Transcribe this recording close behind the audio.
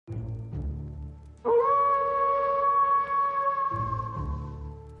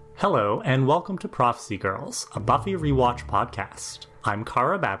Hello, and welcome to Prophecy Girls, a Buffy rewatch podcast. I'm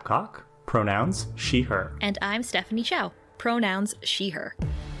Kara Babcock, pronouns she, her. And I'm Stephanie Chow, pronouns she, her.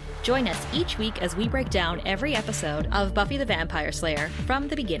 Join us each week as we break down every episode of Buffy the Vampire Slayer from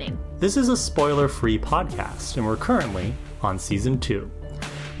the beginning. This is a spoiler-free podcast, and we're currently on Season 2.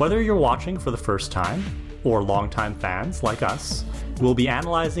 Whether you're watching for the first time, or longtime fans like us, we'll be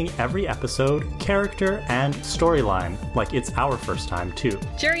analyzing every episode, character, and storyline like it's our first time too.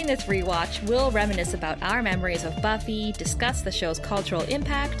 During this rewatch, we'll reminisce about our memories of Buffy, discuss the show's cultural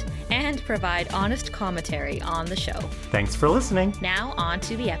impact, and provide honest commentary on the show. Thanks for listening. Now on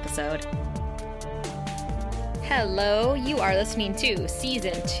to the episode. Hello, you are listening to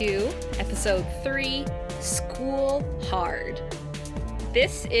Season 2, Episode 3, School Hard.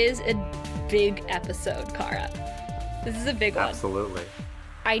 This is a big episode, Kara. This is a big one. Absolutely.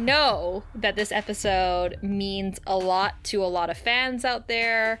 I know that this episode means a lot to a lot of fans out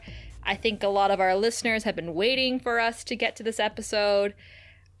there. I think a lot of our listeners have been waiting for us to get to this episode.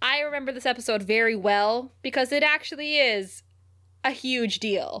 I remember this episode very well because it actually is a huge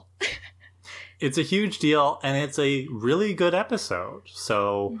deal. It's a huge deal, and it's a really good episode.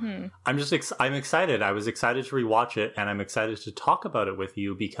 So I'm excited. I was excited to rewatch it, and I'm excited to talk about it with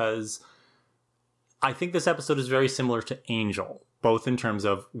you because I think this episode is very similar to Angel, both in terms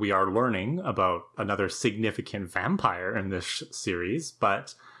of we are learning about another significant vampire in this series,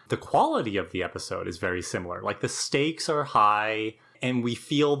 but the quality of the episode is very similar. Like, the stakes are high, and we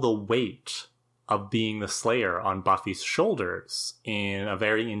feel the weight of being the Slayer on Buffy's shoulders in a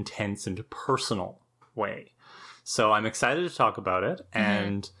very intense and personal way. So I'm excited to talk about it,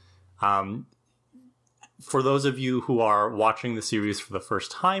 and for those of you who are watching the series for the first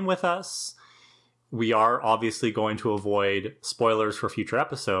time with us, we are obviously going to avoid spoilers for future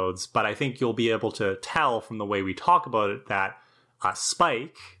episodes, but I think you'll be able to tell from the way we talk about it that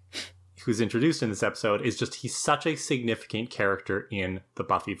Spike, who's introduced in this episode, he's such a significant character in the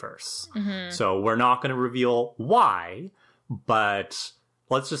Buffyverse. So we're not going to reveal why, but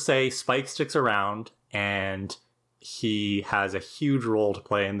let's just say Spike sticks around and he has a huge role to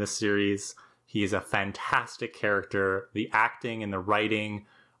play in this series. He is a fantastic character. The acting and the writing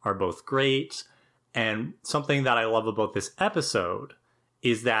are both great. And something that I love about this episode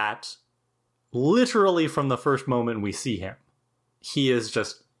is that literally from the first moment we see him, he is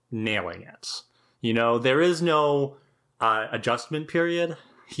just nailing it. You know, there is no adjustment period.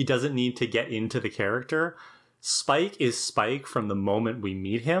 He doesn't need to get into the character. Spike is Spike from the moment we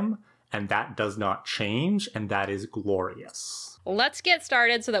meet him, and that does not change, and that is glorious. Let's get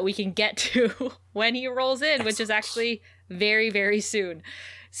started so that we can get to when he rolls in, which is actually very, very soon.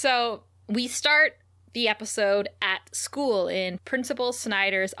 So we start the episode at school in Principal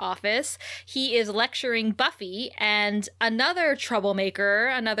Snyder's office. He is lecturing Buffy and another troublemaker,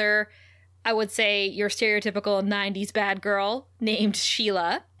 I would say, your stereotypical 90s bad girl named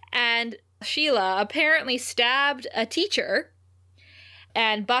Sheila. And Sheila apparently stabbed a teacher.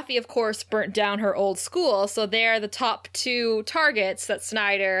 And Buffy, of course, burnt down her old school. So they're the top two targets that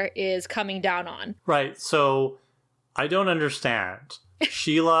Snyder is coming down on. Right. So I don't understand.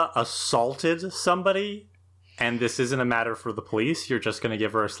 Sheila assaulted somebody, and this isn't a matter for the police. You're just going to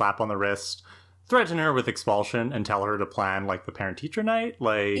give her a slap on the wrist, threaten her with expulsion, and tell her to plan, like, the parent-teacher night?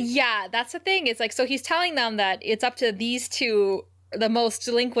 Like, yeah, that's the thing. It's like, so he's telling them that it's up to these two, the most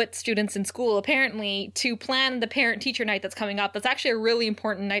delinquent students in school, apparently, to plan the parent-teacher night that's coming up. That's actually a really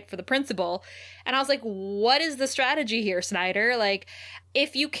important night for the principal. And I was like, what is the strategy here, Snyder? Like,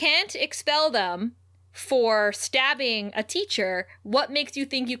 if you can't expel them for stabbing a teacher, what makes you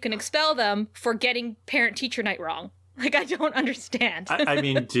think you can expel them for getting parent-teacher night wrong? Like, I don't understand. I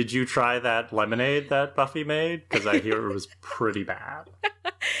mean, did you try that lemonade that Buffy made? Because I hear it was pretty bad.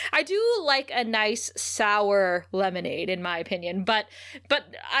 I do like a nice sour lemonade, in my opinion, but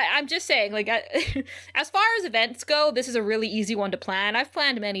I'm just saying, like, as far as events go, this is a really easy one to plan. I've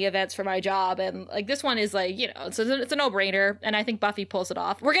planned many events for my job, and like this one is like, you know, it's a no-brainer, and I think Buffy pulls it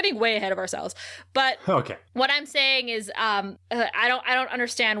off. We're getting way ahead of ourselves, but okay. What I'm saying is, I don't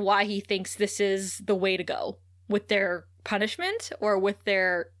understand why he thinks this is the way to go with their punishment or with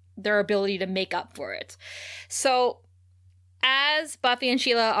their ability to make up for it. So as Buffy and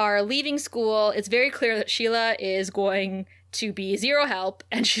Sheila are leaving school, it's very clear that Sheila is going to be zero help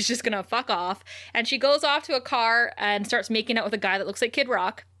and she's just gonna fuck off. And she goes off to a car and starts making out with a guy that looks like Kid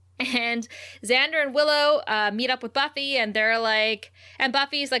Rock. And Xander and Willow meet up with Buffy, and they're like, and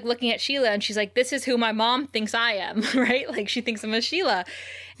Buffy's like looking at Sheila, and she's like, this is who my mom thinks I am, right? Like, she thinks I'm a Sheila.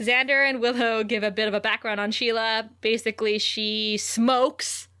 Xander and Willow give a bit of a background on Sheila. Basically, she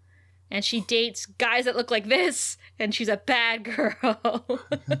smokes and she dates guys that look like this, and she's a bad girl.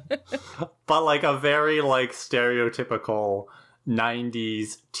 But like a very like stereotypical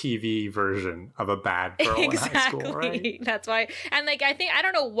 90s TV version of a bad girl in high school, right? That's why. And like, I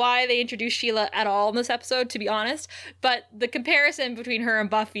don't know why they introduced Sheila at all in this episode, to be honest, but the comparison between her and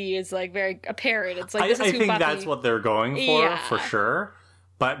Buffy is like very apparent. It's like, I think that's what they're going for sure.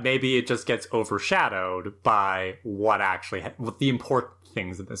 But maybe it just gets overshadowed by what the important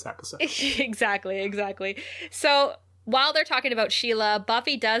things in this episode. Exactly. So while they're talking about Sheila,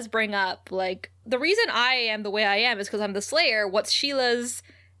 Buffy does bring up, like, the reason I am the way I am is because I'm the Slayer. What's Sheila's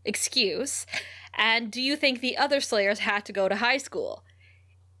excuse? And do you think the other Slayers had to go to high school?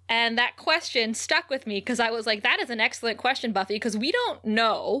 And that question stuck with me because I was like, that is an excellent question, Buffy, because we don't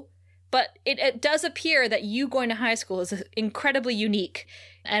know. But it does appear that you going to high school is incredibly unique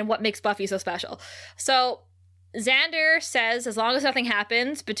and what makes Buffy so special. So Xander says as long as nothing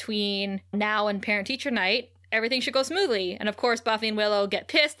happens between now and parent-teacher night, everything should go smoothly. And of course, Buffy and Willow get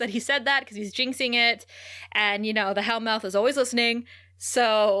pissed that he said that because he's jinxing it. And, you know, the Hellmouth is always listening.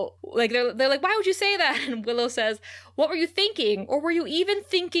 So, like, they're like, why would you say that? And Willow says, what were you thinking? Or were you even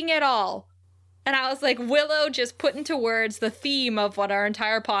thinking at all? And I was like, Willow just put into words the theme of what our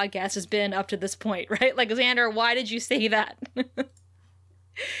entire podcast has been up to this point, right? Like, Xander, why did you say that?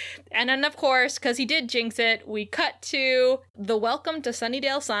 And then, of course, because he did jinx it, we cut to the Welcome to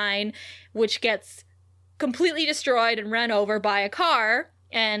Sunnydale sign, which gets completely destroyed and run over by a car.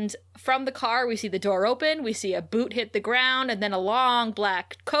 And from the car, we see the door open, we see a boot hit the ground, and then a long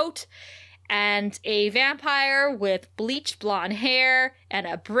black coat. And a vampire with bleached blonde hair and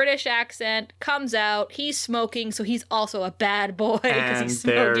a British accent comes out. He's smoking, so he's also a bad boy because he's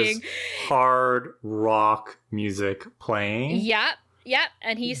smoking. There's hard rock music playing. Yep.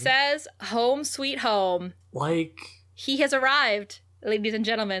 And he says, home sweet home. Like, he has arrived, ladies and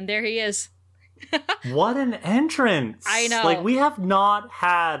gentlemen. There he is. What an entrance. I know. Like, we have not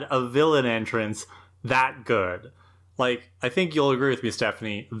had a villain entrance that good. Like, I think you'll agree with me,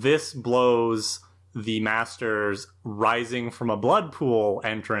 Stephanie. This blows the Masters rising from a blood pool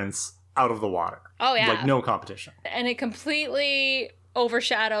entrance out of the water. Oh, yeah. Like, no competition. And it completely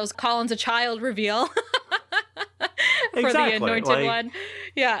overshadows Colin's a child reveal for the anointed one.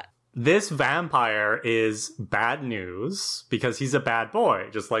 Yeah. This vampire is bad news because he's a bad boy,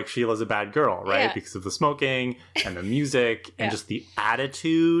 just like Sheila's a bad girl, right? Yeah. Because of the smoking and the music and just the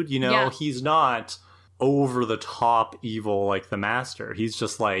attitude, you know? Yeah. He's not over the top evil like the Master. He's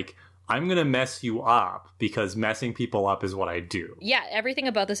just like, I'm gonna mess you up because messing people up is what I do. Yeah, everything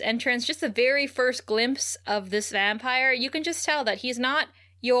about this entrance, just the very first glimpse of this vampire, you can just tell that he's not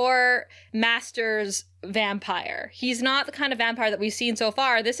your Master's vampire. He's not the kind of vampire that we've seen so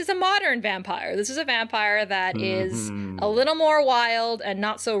far. This is a modern vampire. This is a vampire that is a little more wild and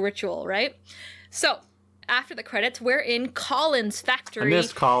not so ritual, right? So after the credits, we're in Colin's factory. I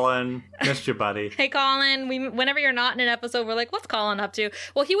missed Colin. Missed you, buddy. Hey, Colin. Whenever you're not in an episode, we're like, what's Colin up to?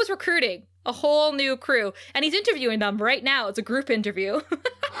 Well, he was recruiting a whole new crew, and he's interviewing them right now. It's a group interview.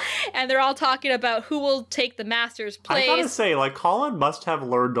 And they're all talking about who will take the Master's place. I gotta say, like, Colin must have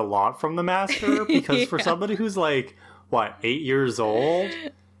learned a lot from the Master, because for somebody who's, like, 8 years old,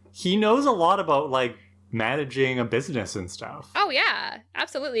 he knows a lot about, like, managing a business and stuff. Oh yeah,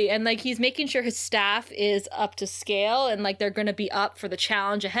 absolutely. And like he's making sure his staff is up to scale and like they're going to be up for the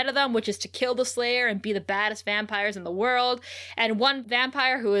challenge ahead of them, which is to kill the Slayer and be the baddest vampires in the world. And one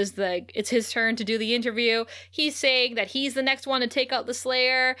vampire who is it's his turn to do the interview, he's saying that he's the next one to take out the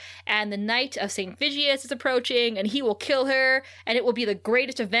Slayer and the night of St. Vigius is approaching and he will kill her and it will be the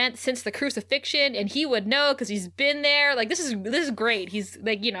greatest event since the crucifixion and he would know because he's been there. Like this is great. He's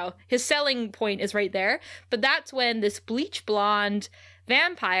like, you know, his selling point is right there. But that's when this bleach blonde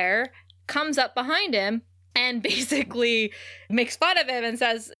vampire comes up behind him and basically makes fun of him and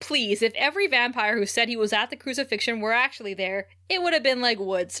says, please, if every vampire who said he was at the crucifixion were actually there, it would have been like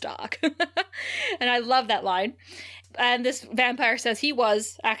Woodstock. And I love that line. And this vampire says he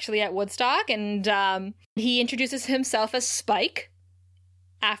was actually at Woodstock and he introduces himself as Spike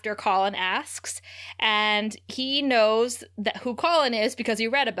after Colin asks, and he knows that who Colin is because he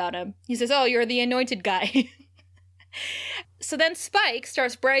read about him. He says, oh, you're the anointed guy. So then Spike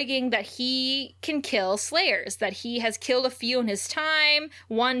starts bragging that he can kill Slayers, that he has killed a few in his time,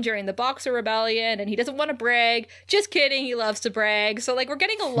 one during the Boxer Rebellion, and he doesn't want to brag. Just kidding, he loves to brag. So, like, we're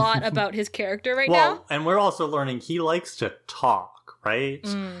getting a lot about his character right now. And we're also learning he likes to talk, right?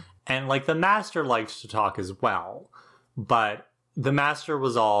 And, like, the Master likes to talk as well, but the Master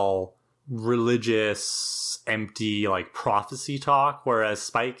was all religious, empty, like, prophecy talk, whereas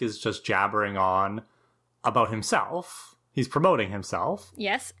Spike is just jabbering on about himself. He's promoting himself.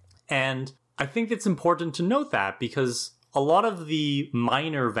 Yes. And I think it's important to note that because a lot of the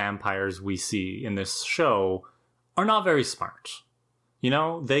minor vampires we see in this show are not very smart. You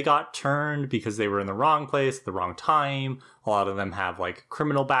know, they got turned because they were in the wrong place at the wrong time. A lot of them have like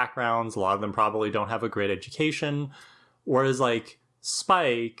criminal backgrounds. A lot of them probably don't have a great education. Whereas like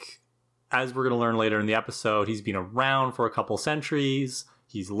Spike, as we're going to learn later in the episode, he's been around for a couple centuries.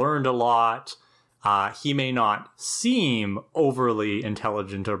 He's learned a lot. He may not seem overly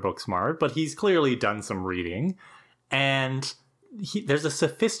intelligent or book smart, but he's clearly done some reading. And there's a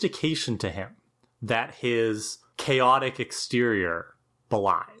sophistication to him that his chaotic exterior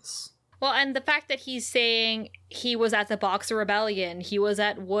belies. Well, and the fact that he's saying he was at the Boxer Rebellion, he was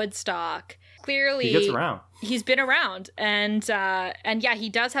at Woodstock, clearly he gets around. He's been around, and yeah, he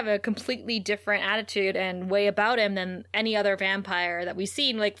does have a completely different attitude and way about him than any other vampire that we've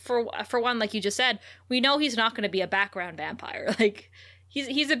seen. Like for one, like you just said, we know he's not going to be a background vampire. Like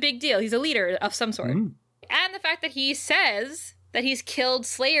he's a big deal. He's a leader of some sort. And the fact that he says that he's killed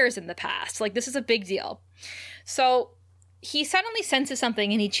slayers in the past, like this is a big deal. So he suddenly senses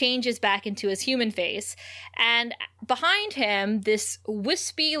something and he changes back into his human face. And behind him, this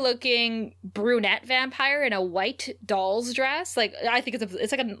wispy looking brunette vampire in a white doll's dress. Like, I think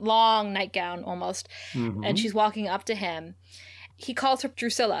it's like a long nightgown almost. Mm-hmm. And she's walking up to him. He calls her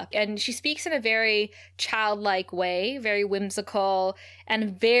Drusilla, and she speaks in a very childlike way, very whimsical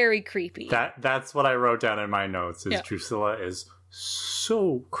and very creepy. That's what I wrote down in my notes, is Drusilla is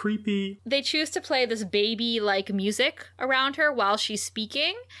so creepy. They choose to play this baby-like music around her while she's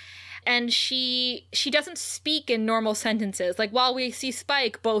speaking, and she doesn't speak in normal sentences. Like, while we see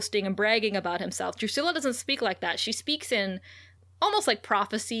Spike boasting and bragging about himself, Drusilla doesn't speak like that. She speaks in almost like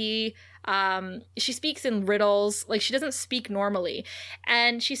prophecy. She speaks in riddles. Like, she doesn't speak normally.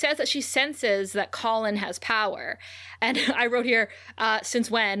 And she says that she senses that Colin has power. And I wrote here,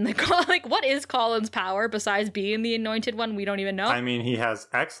 since when? Like, what is Colin's power besides being the anointed one? We don't even know. I mean, he has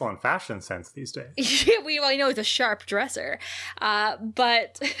excellent fashion sense these days. We know he's a sharp dresser.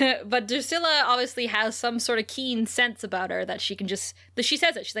 But Drusilla obviously has some sort of keen sense about her that she can just... She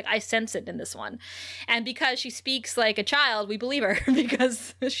says it. She's like, I sense it in this one. And because she speaks like a child, we believe her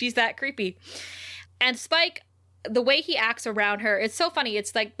because she's that creepy. And Spike, the way he acts around her, it's so funny.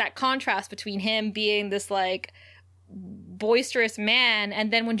 It's like that contrast between him being this like boisterous man,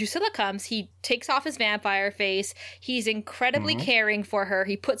 and then when Drusilla comes, he takes off his vampire face. He's incredibly caring for her.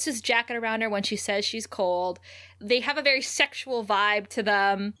 He puts his jacket around her when she says she's cold. They have a very sexual vibe to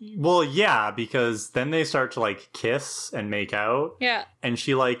them. Well, yeah, because then they start to like kiss and make out. Yeah. And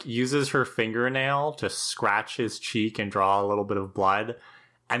she like uses her fingernail to scratch his cheek and draw a little bit of blood.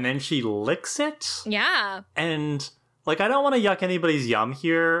 And then she licks it. Yeah. And like, I don't want to yuck anybody's yum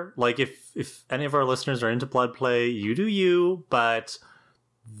here. Like, if any of our listeners are into blood play, you do you. But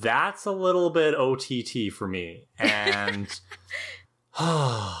that's a little bit OTT for me. And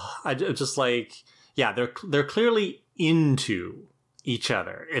I just like, yeah, they're clearly into each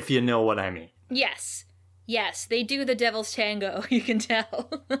other, if you know what I mean. Yes. Yes, they do the devil's tango, you can tell.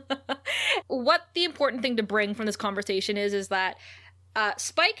 What the important thing to bring from this conversation is that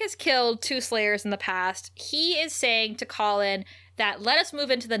Spike has killed 2 slayers in the past. He is saying to Colin that let us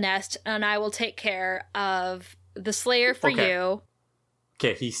move into the nest and I will take care of the slayer for you.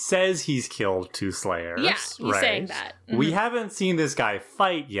 Okay, he says he's killed 2 slayers. Yeah, he's saying that. Mm-hmm. We haven't seen this guy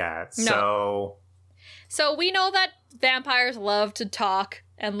fight yet, no. So we know that vampires love to talk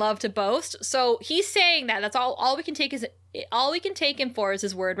and love to boast. So he's saying that. That's all we can take him for is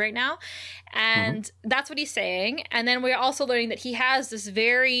his word right now. And that's what he's saying. And then we're also learning that he has this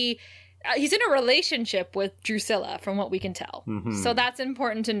very... he's in a relationship with Drusilla, from what we can tell. So that's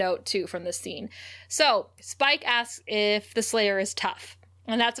important to note, too, from this scene. So Spike asks if the Slayer is tough.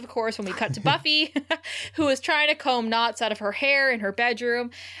 And that's, of course, when we cut to Buffy, who is trying to comb knots out of her hair in her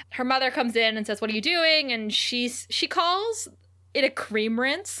bedroom. Her mother comes in and says, what are you doing? And she calls it a cream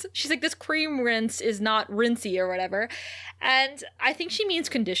rinse. She's like, this cream rinse is not rinsey or whatever. And I think she means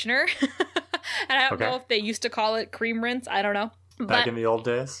conditioner. And I don't know if they used to call it cream rinse. I don't know. Back in the old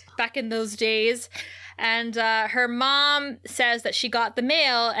days? Back in those days. And her mom says that she got the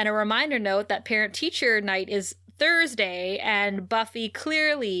mail and a reminder note that parent-teacher night is Thursday, and Buffy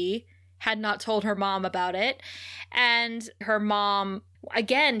clearly had not told her mom about it. And her mom,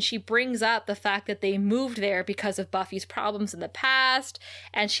 again, she brings up the fact that they moved there because of Buffy's problems in the past,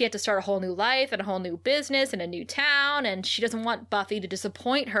 and she had to start a whole new life and a whole new business in a new town, and she doesn't want Buffy to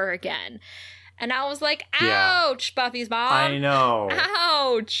disappoint her again. And I was like, ouch, Buffy's mom. I know.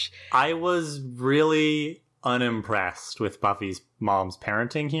 Ouch. I was really unimpressed with Buffy's mom's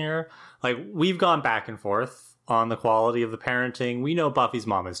parenting here. Like, we've gone back and forth on the quality of the parenting. We know Buffy's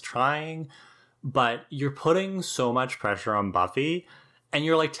mom is trying, but you're putting so much pressure on Buffy, and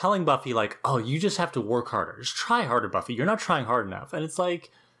you're like telling Buffy like, oh, you just have to work harder. Just try harder, Buffy. You're not trying hard enough. And it's like,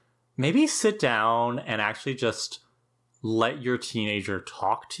 maybe sit down and actually just let your teenager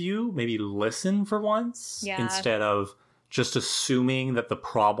talk to you. Maybe listen for once instead of just assuming that the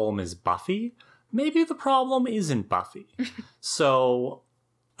problem is Buffy. Maybe the problem isn't Buffy. So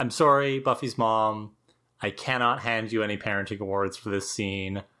I'm sorry, Buffy's mom. I cannot hand you any parenting awards for this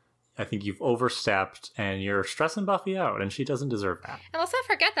scene. I think you've overstepped and you're stressing Buffy out, and she doesn't deserve that. And let's not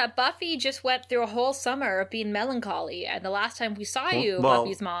forget that Buffy just went through a whole summer of being melancholy, and the last time we saw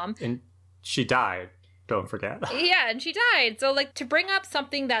Buffy's mom... And she died, don't forget. Yeah, and she died. So, like, to bring up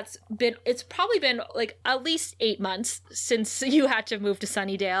something that's been... It's probably been, like, at least 8 months since you had to move to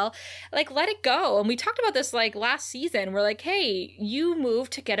Sunnydale. Like, let it go. And we talked about this, like, last season. We're like, hey, you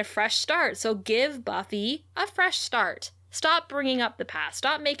moved to get a fresh start, so give Buffy a fresh start. Stop bringing up the past.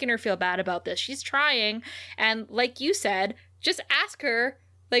 Stop making her feel bad about this. She's trying. And like you said, just ask her,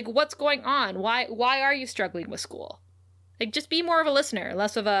 like, what's going on? Why are you struggling with school? Like, just be more of a listener,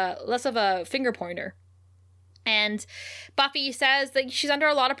 less of a finger pointer. And Buffy says that she's under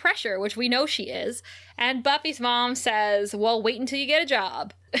a lot of pressure, which we know she is. And Buffy's mom says, well, wait until you get a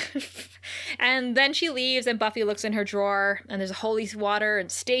job. And then she leaves, and Buffy looks in her drawer, and there's holy water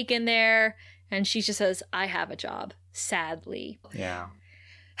and steak in there. And she just says, I have a job. Sadly. Yeah.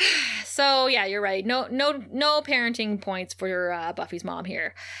 So, yeah, you're right. No parenting points for your Buffy's mom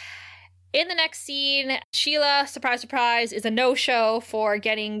here. In the next scene, Sheila, surprise, surprise, is a no-show for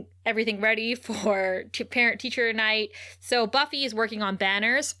getting everything ready for parent-teacher night. So Buffy is working on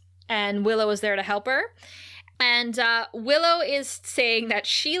banners, and Willow is there to help her. And Willow is saying that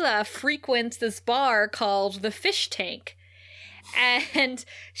Sheila frequents this bar called the Fish Tank. And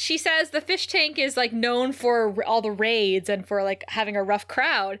she says the Fish Tank is, like, known for all the raids and for, like, having a rough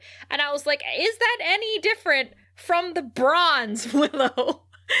crowd. And I was like, is that any different from the Bronze, Willow?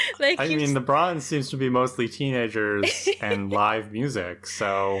 Like, I mean, the Bronze seems to be mostly teenagers and live music,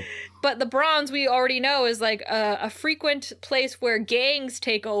 so... But the Bronze, we already know, is, like, a frequent place where gangs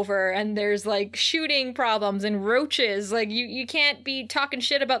take over and there's, like, shooting problems and roaches. Like, you can't be talking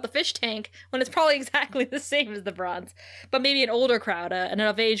shit about the Fish Tank when it's probably exactly the same as the Bronze. But maybe an older crowd, an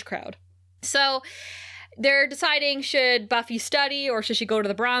of-age crowd. So... they're deciding, should Buffy study or should she go to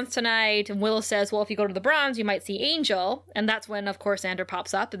the Bronze tonight? And Willow says, well, if you go to the Bronze, you might see Angel. And that's when, of course, Xander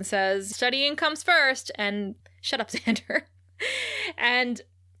pops up and says, studying comes first. And shut up, Xander. And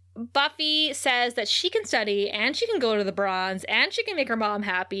Buffy says that she can study and she can go to the Bronze and she can make her mom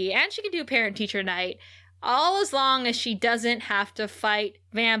happy and she can do parent-teacher night, all as long as she doesn't have to fight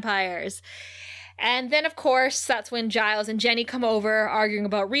vampires. And then, of course, that's when Giles and Jenny come over arguing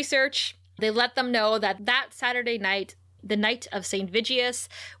about research. They let them know that Saturday night, the night of St. Vigius,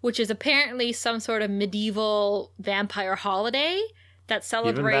 which is apparently some sort of medieval vampire holiday that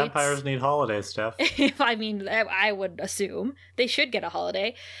celebrates... Even vampires need holidays, Steph. I mean, I would assume they should get a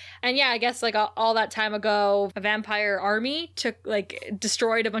holiday. And yeah, I guess, like, all that time ago, a vampire army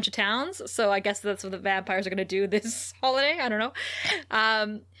destroyed a bunch of towns. So I guess that's what the vampires are going to do this holiday. I don't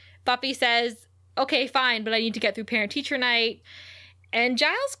know. Buffy says, okay, fine, but I need to get through parent-teacher night. And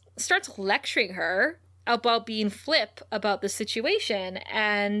Giles starts lecturing her about being flip about the situation.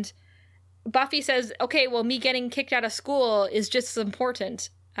 And Buffy says, okay, well, me getting kicked out of school is just as important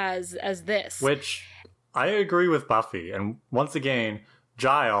as this. Which I agree with Buffy. And once again,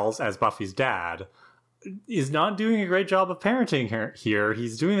 Giles, as Buffy's dad, is not doing a great job of parenting here.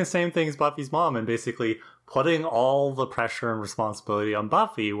 He's doing the same thing as Buffy's mom and basically putting all the pressure and responsibility on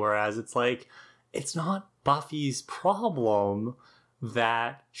Buffy, whereas it's like, it's not Buffy's problem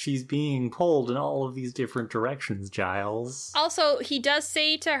that she's being pulled in all of these different directions, Giles. Also, he does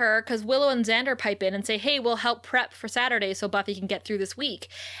say to her, because Willow and Xander pipe in and say, hey, we'll help prep for Saturday so Buffy can get through this week.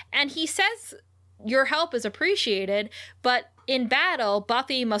 And he says your help is appreciated, but in battle,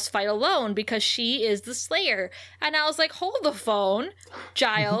 Buffy must fight alone because she is the Slayer. And I was like, hold the phone,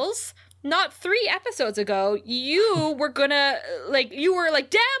 Giles. Not 3 episodes ago, you were gonna, you were like,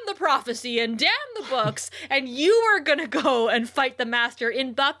 damn the prophecy and damn the books, and you were gonna go and fight the Master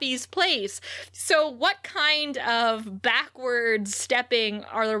in Buffy's place. So what kind of backwards stepping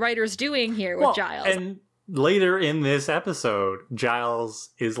are the writers doing here with Giles? And later in this episode, Giles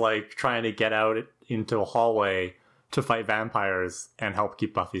is, like, trying to get out into a hallway to fight vampires and help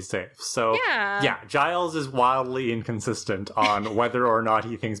keep Buffy safe. So, Yeah. Giles is wildly inconsistent on whether or not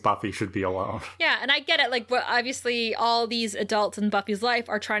he thinks Buffy should be alone. Yeah, and I get it. Like, obviously, all these adults in Buffy's life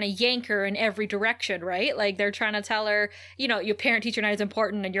are trying to yank her in every direction, right? Like, they're trying to tell her, you know, your parent-teacher night is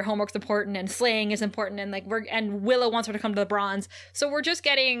important, and your homework's important, and slaying is important, and and Willow wants her to come to the Bronze. So we're just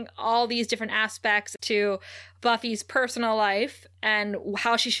getting all these different aspects to Buffy's personal life and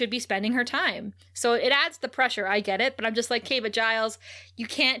how she should be spending her time. So it adds the pressure. I get it, but I'm just like, okay, but Giles, you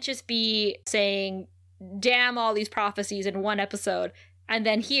can't just be saying, damn all these prophecies in one episode, and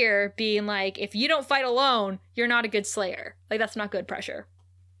then here being like, if you don't fight alone, you're not a good slayer. Like, that's not good pressure.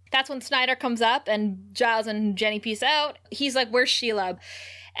 That's when Snyder comes up and Giles and Jenny peace out. He's like, where's Sheila?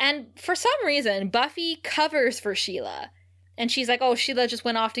 And for some reason, Buffy covers for Sheila. And she's like, oh, Sheila just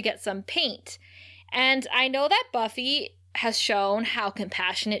went off to get some paint. And I know that Buffy has shown how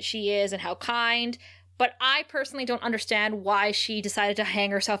compassionate she is and how kind, but I personally don't understand why she decided to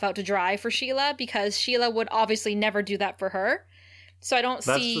hang herself out to dry for Sheila, because Sheila would obviously never do that for her. So I don't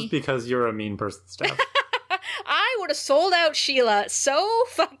see... That's just because you're a mean person, Steph. I would have sold out Sheila so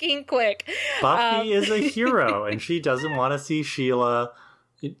fucking quick. Buffy is a hero, and she doesn't want to see Sheila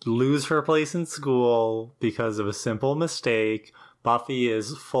lose her place in school because of a simple mistake. Buffy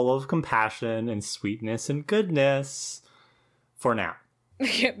is full of compassion and sweetness and goodness. For now.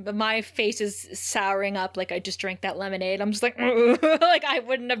 My face is souring up like I just drank that lemonade. I'm just like, like I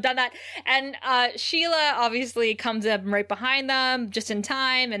wouldn't have done that. And Sheila obviously comes up right behind them just in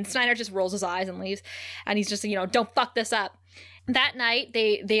time, and Snyder just rolls his eyes and leaves. And he's just, you know, don't fuck this up. That night,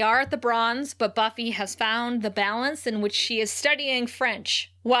 they are at the Bronze, but Buffy has found the balance in which she is studying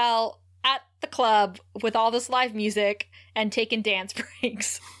French while at the club with all this live music and taking dance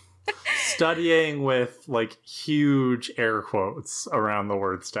breaks. Studying with, like, huge air quotes around the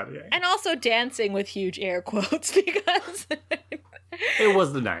word studying. And also dancing with huge air quotes, because... It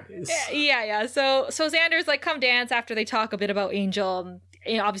was the 90s. Yeah. So Xander's like, come dance, after they talk a bit about Angel.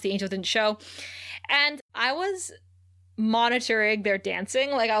 You know, obviously, Angel didn't show. And I was monitoring their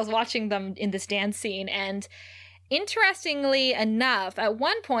dancing. Like, I was watching them in this dance scene, and... Interestingly enough, at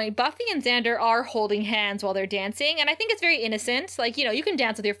one point, Buffy and Xander are holding hands while they're dancing, and I think it's very innocent. Like, you know, you can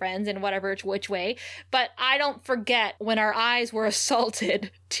dance with your friends in whatever which way, but I don't forget when our eyes were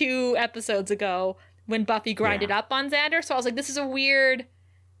assaulted 2 episodes ago when Buffy grinded up on Xander. So I was like, this is a weird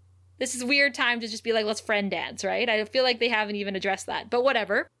time to just be like, let's friend dance, right? I feel like they haven't even addressed that, but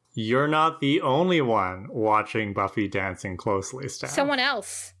whatever. You're not the only one watching Buffy dancing closely, Steph. Someone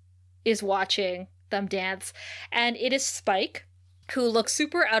else is watching them dance, and it is Spike, who looks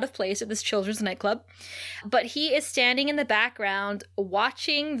super out of place at this children's nightclub, but he is standing in the background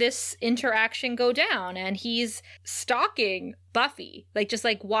watching this interaction go down, and he's stalking Buffy, like just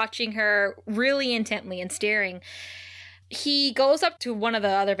like watching her really intently and staring. He goes up to one of the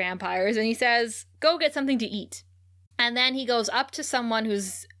other vampires and he says, go get something to eat. And then he goes up to someone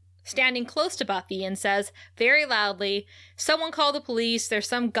who's standing close to Buffy and says very loudly, someone call the police, there's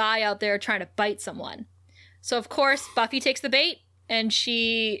some guy out there trying to bite someone. So of course Buffy takes the bait and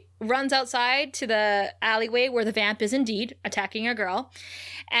she runs outside to the alleyway where the vamp is indeed attacking a girl.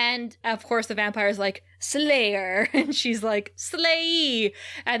 And of course the vampire's like, Slayer, and she's like, Slay,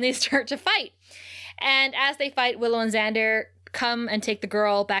 and they start to fight. And as they fight, Willow and Xander come and take the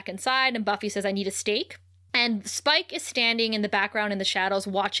girl back inside, and Buffy says, I need a steak. And Spike is standing in the background in the shadows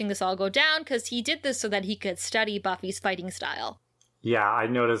watching this all go down, because he did this so that he could study Buffy's fighting style. Yeah, I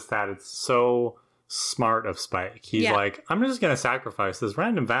noticed that. It's so smart of Spike. He's like, I'm just going to sacrifice this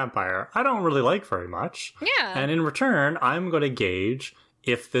random vampire I don't really like very much. Yeah. And in return, I'm going to gauge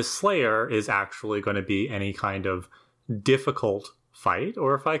if this Slayer is actually going to be any kind of difficult fight,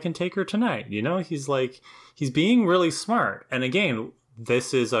 or if I can take her tonight. You know, he's being really smart. And again,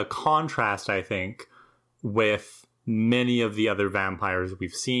 this is a contrast, I think, with many of the other vampires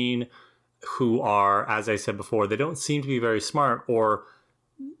we've seen, who are, as I said before, they don't seem to be very smart. Or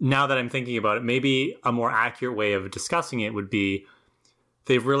now that I'm thinking about it, maybe a more accurate way of discussing it would be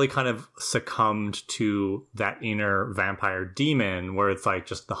they've really kind of succumbed to that inner vampire demon where it's like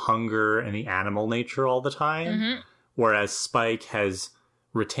just the hunger and the animal nature all the time. Mm-hmm. Whereas Spike has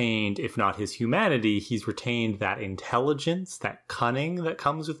retained, if not his humanity, he's retained that intelligence, that cunning that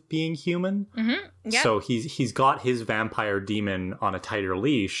comes with being human. Mm-hmm. Yep. So he's got his vampire demon on a tighter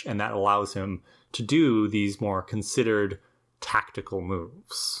leash, and that allows him to do these more considered tactical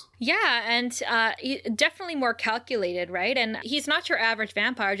moves. Yeah, and definitely more calculated, right? And he's not your average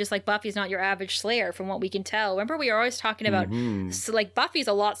vampire, just like Buffy's not your average Slayer, from what we can tell. Remember, we were always talking about, so like Buffy's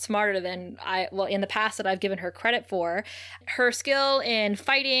a lot smarter than in the past that I've given her credit for. Her skill in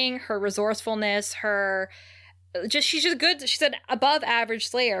fighting, her resourcefulness, her she's just good. She's an above average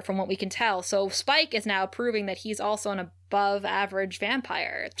slayer from what we can tell. So Spike is now proving that he's also an above average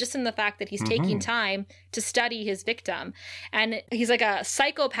vampire, just in the fact that he's taking time to study his victim. And he's like a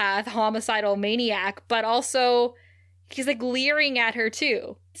psychopath, homicidal maniac, but also he's like leering at her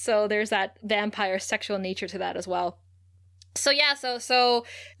too. So there's that vampire sexual nature to that as well. So yeah, so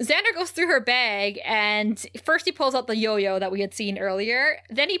Xander goes through her bag, and first he pulls out the yo-yo that we had seen earlier.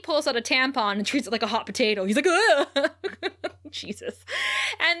 Then he pulls out a tampon and treats it like a hot potato. He's like, ugh! Jesus.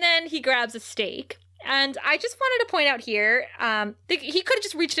 And then he grabs a steak. And I just wanted to point out here, he could have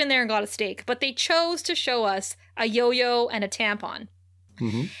just reached in there and got a steak, but they chose to show us a yo-yo and a tampon.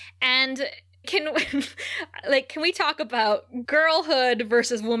 Mm-hmm. And can we talk about girlhood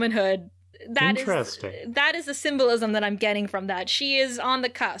versus womanhood? That is the symbolism that I'm getting from that. She is on the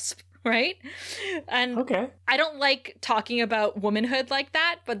cusp, right? And okay. I don't like talking about womanhood like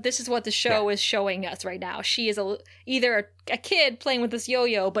that, but this is what the show is showing us right now. She is either a kid playing with this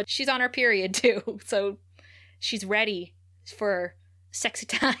yo-yo, but she's on her period too, so she's ready for sexy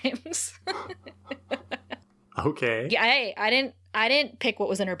times. Okay. Yeah, I didn't pick what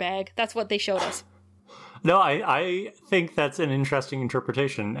was in her bag. That's what they showed us. No, I think that's an interesting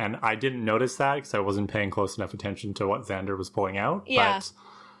interpretation, and I didn't notice that because I wasn't paying close enough attention to what Xander was pulling out. Yeah. But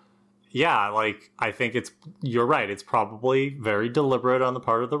yeah, like, I think you're right. It's probably very deliberate on the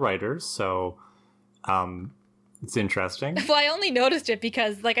part of the writers, so it's interesting. Well, I only noticed it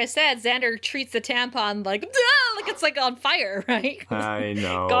because, like I said, Xander treats the tampon like it's like on fire, right? I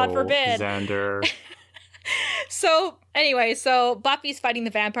know. God forbid. Xander. So, anyway, Buffy's fighting the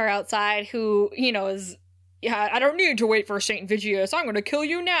vampire outside who, is... Yeah, I don't need to wait for St. Vigius. I'm going to kill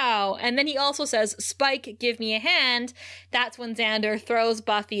you now. And then he also says, Spike, give me a hand. That's when Xander throws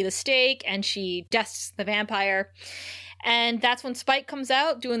Buffy the steak and she dusts the vampire. And that's when Spike comes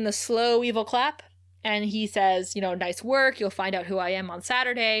out doing the slow evil clap. And he says, nice work. You'll find out who I am on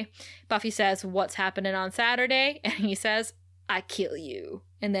Saturday. Buffy says, what's happening on Saturday? And he says, I kill you.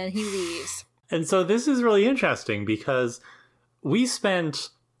 And then he leaves. And so this is really interesting because we spent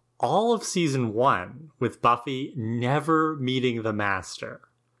all of season 1 with Buffy never meeting the Master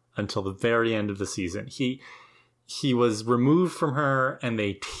until the very end of the season. He was removed from her, and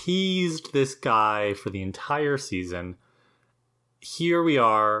they teased this guy for the entire season. Here we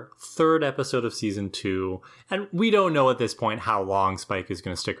are, 3rd episode of season 2, and we don't know at this point how long Spike is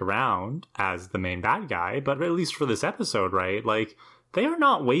going to stick around as the main bad guy, but at least for this episode, right? Like, they are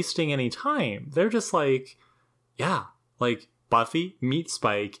not wasting any time. They're just like, yeah, like, Buffy, meet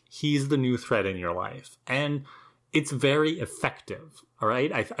Spike, he's the new threat in your life. And it's very effective, all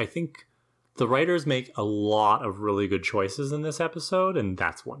right? I think the writers make a lot of really good choices in this episode, and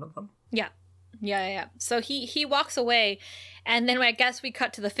that's one of them. Yeah. So he walks away, and then I guess we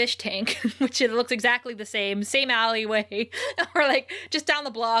cut to the fish tank, which it looks exactly the same alleyway, or like just down the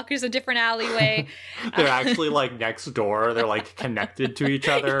block. There's a different alleyway. They're actually like next door. They're like connected to each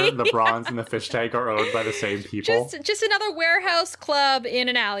other. The bronze and the fish tank are owned by the same people. Just another warehouse club in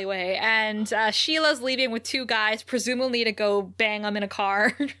an alleyway, and Sheila's leaving with 2 guys, presumably to go bang them in a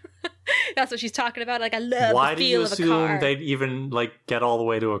car. That's what she's talking about. Like, I love Why the feel of a car. do you assume they'd even like get all the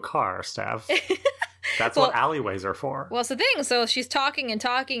way to a car, Steph? That's what alleyways are for. Well, it's the thing. So she's talking,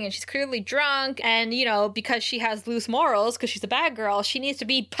 and she's clearly drunk. And, because she has loose morals, because she's a bad girl, she needs to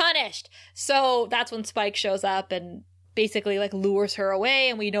be punished. So that's when Spike shows up and basically, like, lures her away.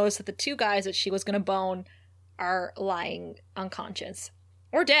 And we notice that the 2 guys that she was going to bone are lying unconscious.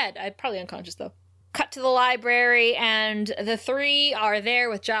 Or dead. Probably unconscious, though. Cut to the library, and the 3 are there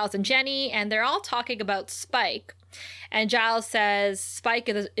with Giles and Jenny, and they're all talking about Spike. And Giles says Spike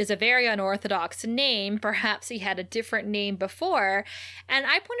is a very unorthodox name. Perhaps he had a different name before. And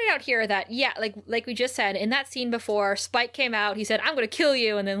I pointed out here that, yeah, like we just said, in that scene before, Spike came out, he said, I'm going to kill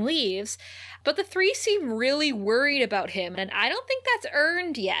you, and then leaves. But the 3 seem really worried about him, and I don't think that's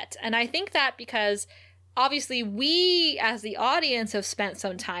earned yet. And I think that because... obviously, we, as the audience, have spent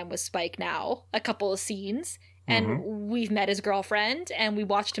some time with Spike now, a couple of scenes, and we've met his girlfriend, and we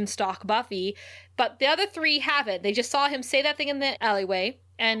watched him stalk Buffy, but the other 3 haven't. They just saw him say that thing in the alleyway,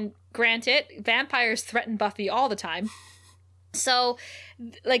 and granted, vampires threaten Buffy all the time. So,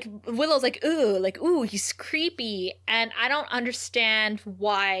 like, Willow's like, ooh, he's creepy, and I don't understand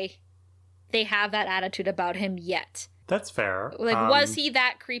why they have that attitude about him yet. That's fair. Like, was he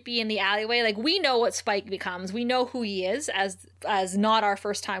that creepy in the alleyway? Like, we know what Spike becomes. We know who he is as not our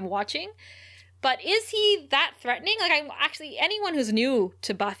first time watching. But is he that threatening? Like, I'm actually, anyone who's new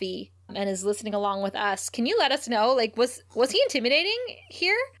to Buffy and is listening along with us, can you let us know? Like, was he intimidating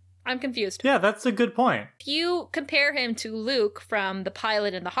here? I'm confused. Yeah, that's a good point. If you compare him to Luke from The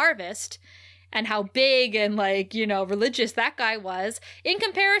Pilot and The Harvest, and how big and like, you know, religious that guy was. In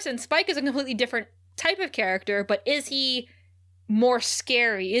comparison, Spike is a completely different type of character, but is he more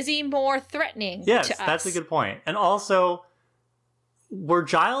scary? Is he more threatening to us? Yes, that's a good point. And also, were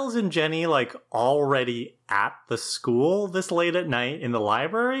Giles and Jenny like already at the school this late at night in the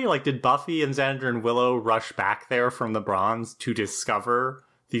library? Like, did Buffy and Xander and Willow rush back there from the Bronze to discover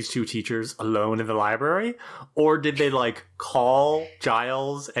these two teachers alone in the library? Or did they like call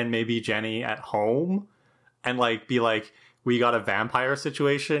Giles and maybe Jenny at home and like be like, we got a vampire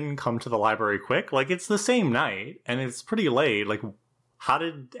situation, come to the library quick? Like, it's the same night and it's pretty late. Like, how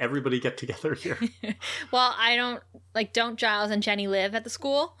did everybody get together here? Well, don't Giles and Jenny live at the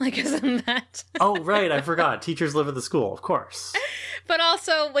school? Like, isn't that? Oh, right. I forgot. Teachers live at the school, of course. But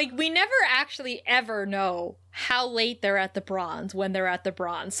also, like, we never actually ever know how late they're at the Bronze when they're at the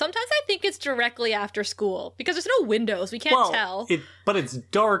Bronze. Sometimes I think it's directly after school because there's no windows. We can't tell. But it's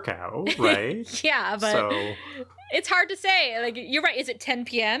dark out, right? Yeah, but it's hard to say. Like, you're right. Is it 10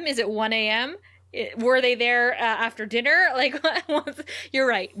 p.m.? Is it 1 a.m.? Were they there after dinner? Like, you're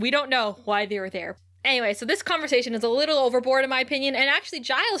right. We don't know why they were there. Anyway, so this conversation is a little overboard in my opinion, and actually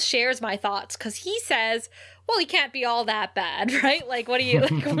Giles shares my thoughts because he says, well, he can't be all that bad, right? Like, what are you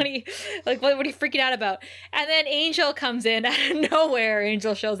freaking out about? And then Angel comes in out of nowhere.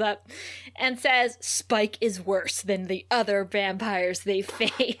 Angel shows up and says, Spike is worse than the other vampires they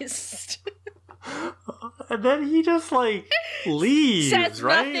faced. And then he just like leaves,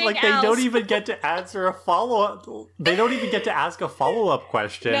 right? Like, they don't even get to answer a follow-up. They don't even get to ask a folloup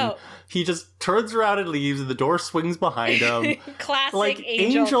question. No. He just turns around and leaves, and the door swings behind him. Classic like,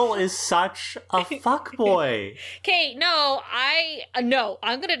 Angel is such a fuckboy. Okay,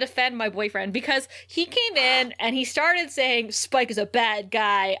 I'm gonna defend my boyfriend because he came in and he started saying Spike is a bad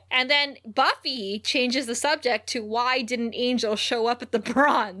guy, and then Buffy changes the subject to why didn't Angel show up at the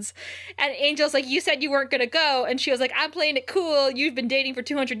Bronze? And Angel's like, you said you weren't gonna go, and she was like, I'm playing it cool, you've been dating for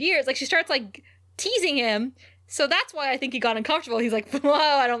 200 years. Like, she starts like teasing him. So that's why I think he got uncomfortable. He's like, whoa,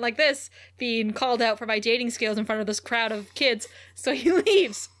 I don't like this, being called out for my dating skills in front of this crowd of kids. So he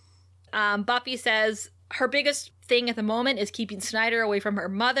leaves. Buffy says her biggest thing at the moment is keeping Snyder away from her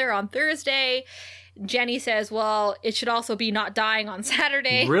mother on Thursday. Jenny says, well, it should also be not dying on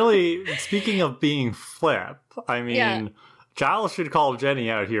Saturday. Really, speaking of being flip, I mean... Yeah. Giles should call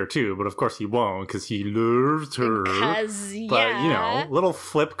Jenny out here too, but of course he won't because he loves her. But, you know, little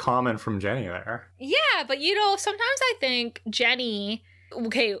flip comment from Jenny there. Yeah, but, you know, sometimes I think Jenny...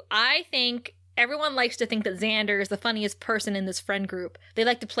 Okay, I think everyone likes to think that Xander is the funniest person in this friend group. They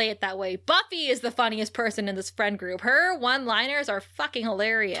like to play it that way. Buffy is the funniest person in this friend group. Her one-liners are fucking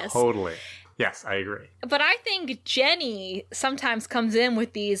hilarious. Totally. Yes, I agree. But I think Jenny sometimes comes in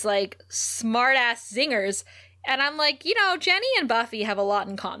with these, like, smart-ass zingers. And I'm like, you know, Jenny and Buffy have a lot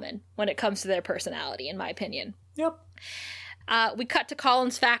in common when it comes to their personality, in my opinion. Yep. We cut to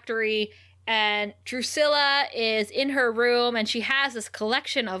Colin's factory, and Drusilla is in her room, and she has this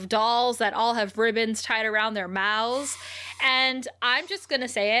collection of dolls that all have ribbons tied around their mouths. And I'm just going to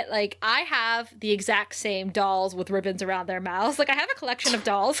say it, like, I have the exact same dolls with ribbons around their mouths. Like, I have a collection of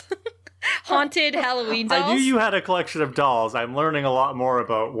dolls. Haunted Halloween dolls. I knew you had a collection of dolls. I'm learning a lot more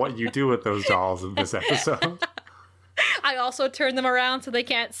about what you do with those dolls in this episode. I also turn them around so they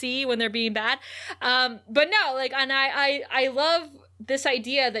can't see when they're being bad. But no, like, and I love this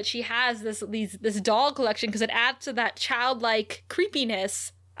idea that she has this doll collection because it adds to that childlike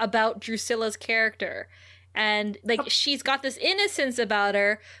creepiness about Drusilla's character. And, like, she's got this innocence about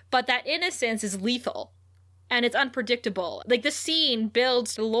her, but that innocence is lethal. And it's unpredictable. Like, this scene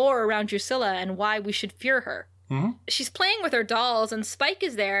builds the lore around Drusilla and why we should fear her. Mm-hmm. She's playing with her dolls, and Spike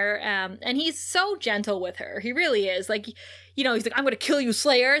is there, and he's so gentle with her. He really is. Like, you know, he's like, I'm going to kill you,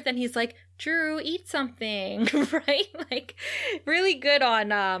 Slayer. Then he's like, Drew, eat something, right? Like, really good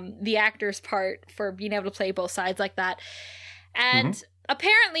on the actor's part for being able to play both sides like that. And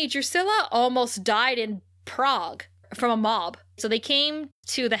apparently Drusilla almost died in Prague from a mob. So they came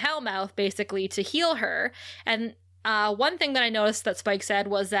to the Hellmouth, basically, to heal her. And one thing that I noticed that Spike said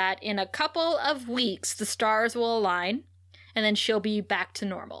was that in a couple of weeks, the stars will align, and then she'll be back to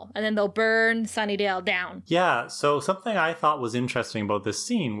normal. And then they'll burn Sunnydale down. Yeah, so something I thought was interesting about this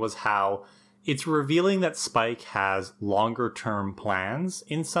scene was how it's revealing that Spike has longer-term plans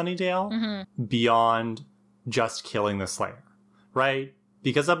in Sunnydale beyond just killing the Slayer, right?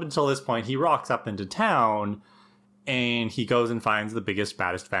 Because up until this point, he rocks up into town, and he goes and finds the biggest,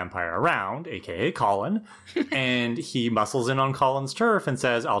 baddest vampire around, aka Colin, and he muscles in on Colin's turf and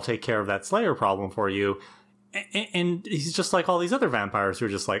says, I'll take care of that Slayer problem for you. And he's just like all these other vampires who are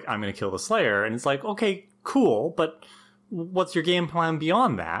just like, I'm going to kill the Slayer. And it's like, okay, cool, but what's your game plan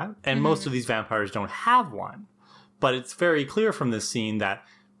beyond that? And most of these vampires don't have one. But it's very clear from this scene that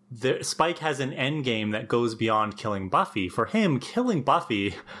Spike has an end game that goes beyond killing Buffy. For him, killing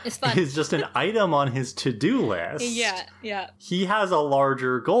Buffy is just an item on his to-do list. Yeah. He has a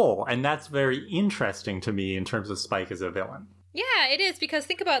larger goal, and that's very interesting to me in terms of Spike as a villain. Yeah, it is, because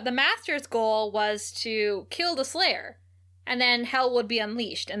think about it, the Master's goal was to kill the Slayer, and then hell would be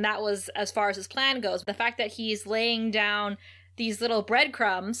unleashed, and that was as far as his plan goes. The fact that he's laying down these little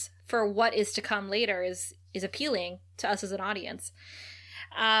breadcrumbs for what is to come later is appealing to us as an audience.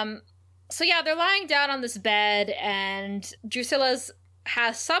 So yeah, they're lying down on this bed, and Drusilla's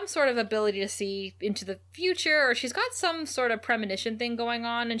has some sort of ability to see into the future, or she's got some sort of premonition thing going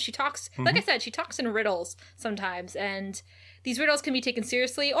on, and she talks, like I said, she talks in riddles sometimes, and these riddles can be taken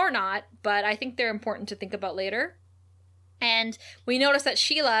seriously or not, but I think they're important to think about later. And we notice that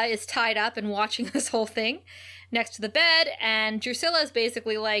Sheila is tied up and watching this whole thing next to the bed, and Drusilla is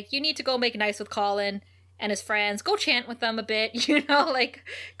basically like, you need to go make nice with Colin and his friends, go chant with them a bit, you know, like,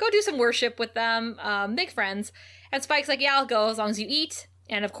 go do some worship with them, make friends. And Spike's like, yeah, I'll go as long as you eat.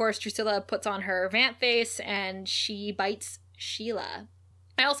 And of course, Drusilla puts on her vamp face and she bites Sheila.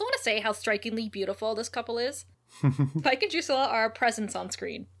 I also want to say how strikingly beautiful this couple is. Spike and Drusilla are a presence on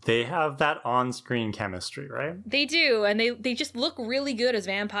screen. They have that on-screen chemistry, right? They do, and they just look really good as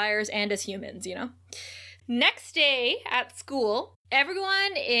vampires and as humans, you know? Next day at school,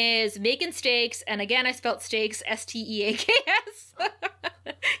 everyone is making steaks, and again, I spelled steaks, S-T-E-A-K-S.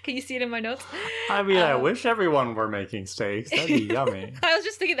 Can you see it in my notes? I mean, I wish everyone were making steaks. That'd be yummy. I was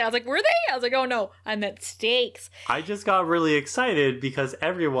just thinking that. I was like, were they? I was like, oh no, I meant steaks. I just got really excited because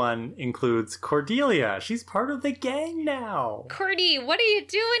everyone includes Cordelia. She's part of the gang now. Cordy, what are you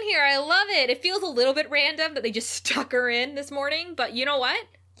doing here? I love it. It feels a little bit random that they just stuck her in this morning, but you know what?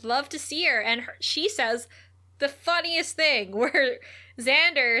 Love to see her. And she says the funniest thing where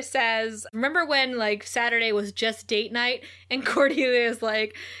Xander says, remember when like Saturday was just date night? And Cordelia is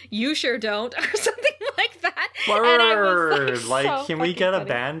like, you sure don't, or something like that. Word. And I was like, so can we get a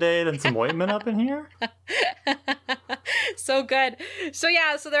Band-Aid and some ointment up in here? So good. So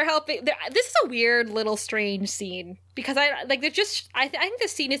yeah, so they're helping. This is a weird little strange scene because I think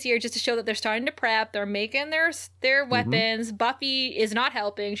this scene is here just to show that they're starting to prep. They're making their weapons. Buffy is not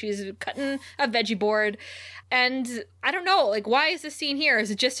helping. She's cutting a veggie board. And I don't know, like, why is this scene here?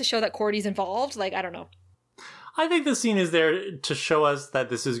 Is it just to show that Cordy's involved? Like, I don't know. I think the scene is there to show us that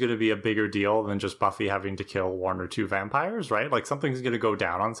this is going to be a bigger deal than just Buffy having to kill one or two vampires, right? Like, something's going to go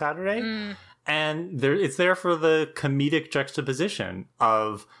down on Saturday. And it's there for the comedic juxtaposition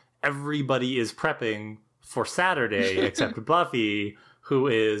of everybody is prepping for Saturday except Buffy, who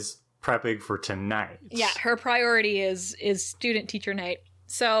is prepping for tonight. Yeah, her priority is student teacher night.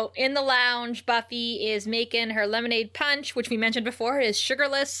 So in the lounge, Buffy is making her lemonade punch, which we mentioned before is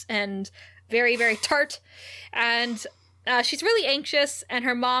sugarless and very, very tart. And she's really anxious, and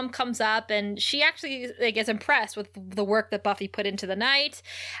her mom comes up, and she actually gets impressed with the work that Buffy put into the night.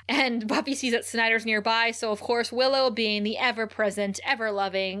 And Buffy sees that Snyder's nearby, so of course Willow, being the ever-present,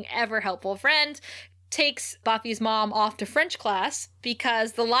 ever-loving, ever-helpful friend, takes Buffy's mom off to French class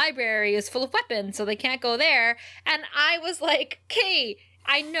because the library is full of weapons, so they can't go there. And I was like, okay,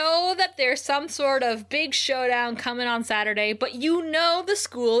 I know that there's some sort of big showdown coming on Saturday, but you know the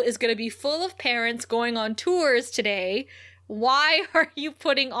school is going to be full of parents going on tours today. Why are you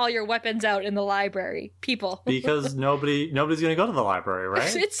putting all your weapons out in the library, people? Because nobody's going to go to the library,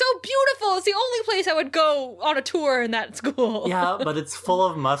 right? It's so beautiful. It's the only place I would go on a tour in that school. Yeah, but it's full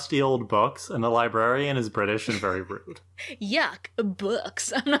of musty old books, and the librarian is British and very rude. Yuck,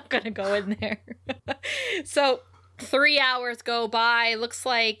 books. I'm not going to go in there. So 3 hours go by. Looks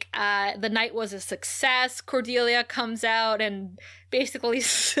like the night was a success. Cordelia comes out and basically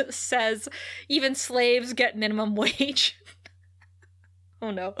says even slaves get minimum wage. Oh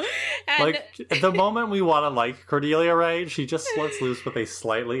no. And like, the moment we want to like Cordelia, right, she just lets loose with a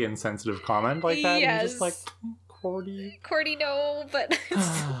slightly insensitive comment like that. Yes. And you're just like, Cordy, no, but...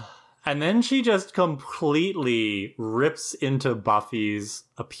 And then she just completely rips into Buffy's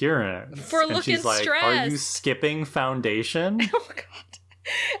appearance. For looking she's like, stressed. Are you skipping foundation? Oh god.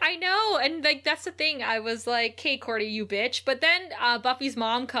 I know, and like that's the thing. I was like, "Okay, Cordy, you bitch." But then Buffy's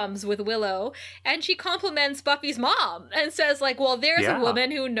mom comes with Willow, and she compliments Buffy's mom and says, "Like, well, there's a woman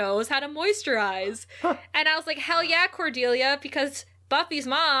who knows how to moisturize." And I was like, "Hell yeah, Cordelia!" Because Buffy's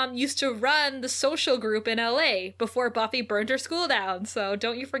mom used to run the social group in LA before Buffy burned her school down. So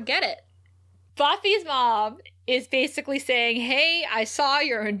don't you forget it. Buffy's mom is basically saying, hey, I saw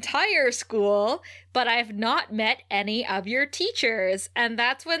your entire school, but I've not met any of your teachers. And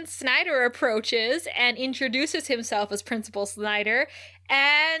that's when Snyder approaches and introduces himself as Principal Snyder.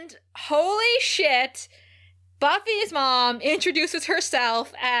 And holy shit, Buffy's mom introduces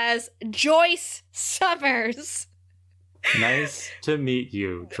herself as Joyce Summers. Nice to meet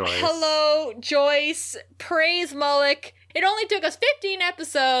you, Joyce. Hello, Joyce. Praise Moloch. It only took us 15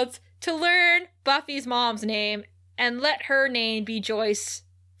 episodes to learn Buffy's mom's name and let her name be Joyce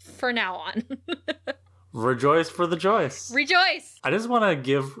for now on. Rejoice for the Joyce. Rejoice! I just want to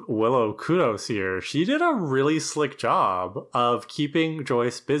give Willow kudos here. She did a really slick job of keeping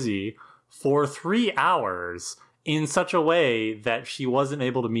Joyce busy for 3 hours in such a way that she wasn't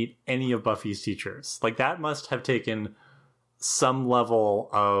able to meet any of Buffy's teachers. Like, that must have taken some level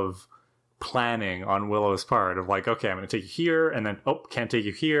of planning on Willow's part of like, okay, I'm going to take you here, and then, oh, can't take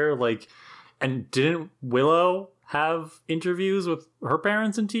you here. Like, and didn't Willow have interviews with her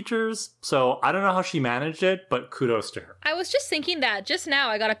parents and teachers? So I don't know how she managed it, but kudos to her. I was just thinking that just now.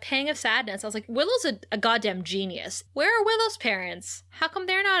 I got a pang of sadness. I was like, Willow's a goddamn genius. Where are Willow's parents? How come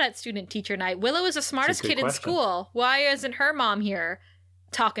they're not at student teacher night? Willow is the smartest kid in school. Why isn't her mom here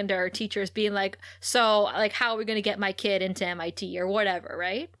talking to her teachers, being like, so, like, how are we going to get my kid into MIT or whatever,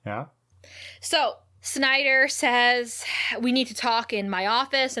 right? Yeah. So Snyder says, we need to talk in my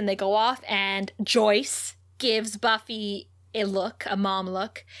office, and they go off, and Joyce gives Buffy a look, a mom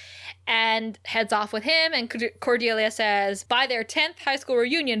look, and heads off with him, and Cordelia says, by their 10th high school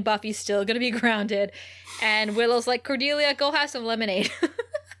reunion, Buffy's still gonna be grounded. And Willow's like, Cordelia, go have some lemonade.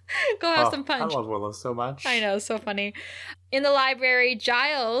 Go have some punch. I love Willow so much. I know, so funny. In the library,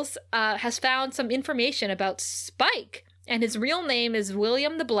 Giles has found some information about Spike, and his real name is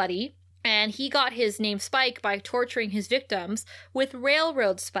William the Bloody. And he got his name Spike by torturing his victims with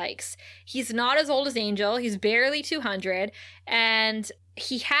railroad spikes. He's not as old as Angel. He's barely 200. And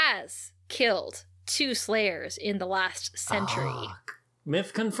he has killed 2 Slayers in the last century.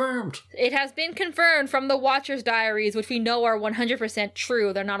 Myth confirmed. It has been confirmed from the Watcher's diaries, which we know are 100%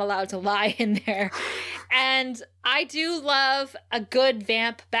 true. They're not allowed to lie in there. And I do love a good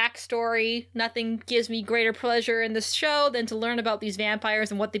vamp backstory. Nothing gives me greater pleasure in this show than to learn about these vampires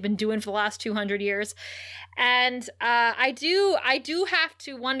and what they've been doing for the last 200 years. And I do have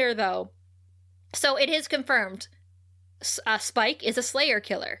to wonder, though. So it is confirmed. Spike is a Slayer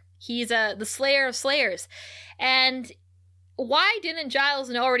killer. He's the Slayer of Slayers. And why didn't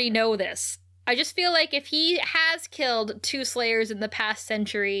Giles already know this? I just feel like if he has killed 2 Slayers in the past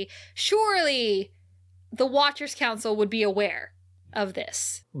century, surely the Watchers Council would be aware of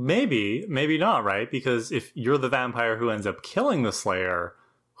this. Maybe not, right? Because if you're the vampire who ends up killing the Slayer,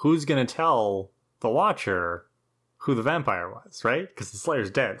 who's going to tell the Watcher who the vampire was, right? Because the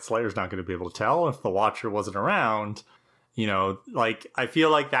Slayer's dead. Slayer's not going to be able to tell if the Watcher wasn't around. You know, like, I feel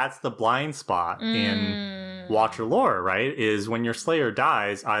like that's the blind spot in Watcher lore, right? Is when your Slayer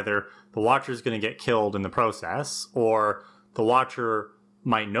dies, either the Watcher's going to get killed in the process, or the Watcher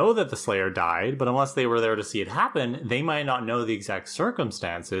might know that the Slayer died, but unless they were there to see it happen, they might not know the exact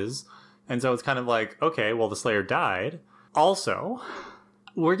circumstances. And so it's kind of like, okay, well, the Slayer died. Also,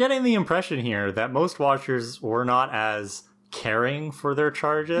 we're getting the impression here that most Watchers were not as caring for their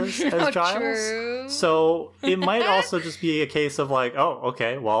charges as Giles. True. So it might also just be a case of like, oh,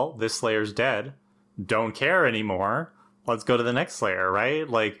 okay, well, this Slayer's dead. Don't care anymore. Let's go to the next Slayer, right?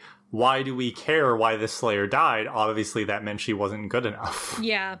 Like, why do we care why this Slayer died? Obviously, that meant she wasn't good enough.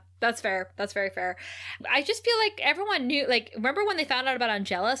 Yeah, that's fair. That's very fair. I just feel like everyone knew, like, remember when they found out about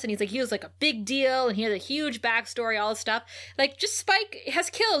Angelus, and he was like a big deal, and he had a huge backstory, all this stuff. Like, just Spike has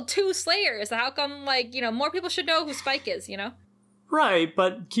killed 2 Slayers. How come, like, you know, more people should know who Spike is, you know? Right,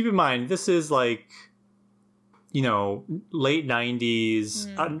 but keep in mind, this is like, you know, late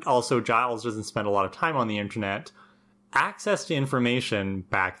 90s. Also, Giles doesn't spend a lot of time on the internet. Access to information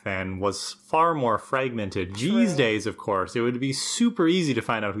back then was far more fragmented. True. These days, of course, it would be super easy to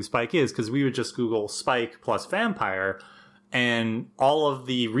find out who Spike is, because we would just Google Spike plus vampire, and all of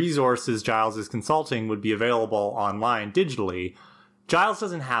the resources Giles is consulting would be available online digitally. Giles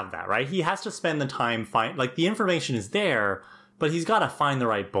doesn't have that, right? He has to spend the time the information is there, but he's got to find the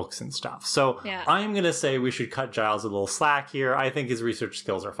right books and stuff. So yeah. I'm going to say we should cut Giles a little slack here. I think his research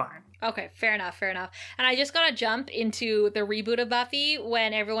skills are fine. Okay, fair enough. And I just gotta jump into the reboot of Buffy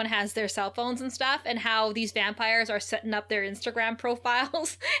when everyone has their cell phones and stuff, and how these vampires are setting up their Instagram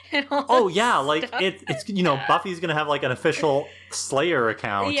profiles and all yeah, like it's you know, Buffy's gonna have like an official Slayer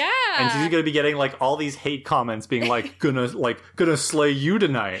account. Yeah. And she's gonna be getting like all these hate comments being like gonna slay you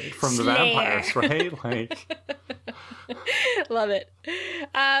tonight from the vampires, right? Like love it.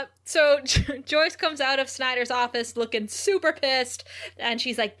 So Joyce comes out of Snyder's office looking super pissed, and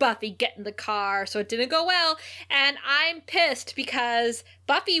she's like, Buffy, get in the car. So it didn't go well, and I'm pissed because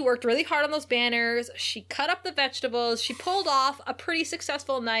Buffy worked really hard on those banners. She cut up the vegetables. She pulled off a pretty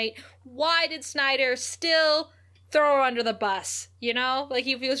successful night. Why did Snyder still throw her under the bus? You know? Like,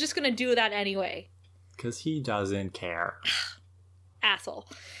 he was just gonna do that anyway. because he doesn't care. Asshole.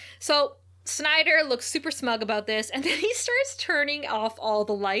 So Snyder looks super smug about this, and then he starts turning off all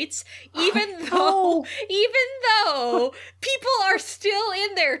the lights, even though people are still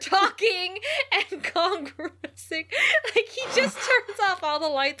in there talking and conversing. Like, he just turns off all the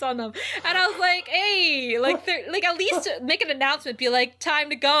lights on them, and I was like, "Hey, like at least make an announcement, be like, time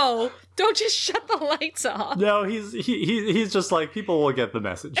to go. Don't just shut the lights off." No, he's just like, people will get the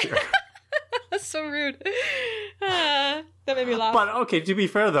message here. That's so rude. That made me laugh. But okay, to be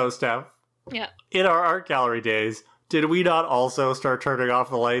fair though, Steph. Yeah. In our art gallery days, did we not also start turning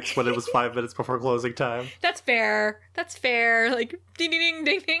off the lights when it was 5 minutes before closing time? That's fair. Like, ding, ding, ding,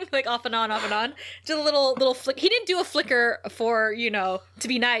 ding, ding, like off and on, off and on. Just a little flick. He didn't do a flicker for, to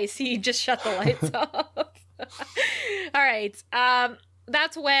be nice. He just shut the lights off. All right.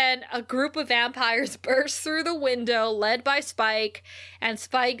 That's when a group of vampires burst through the window, led by Spike. And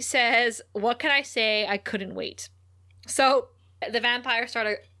Spike says, "What can I say? I couldn't wait." So the vampires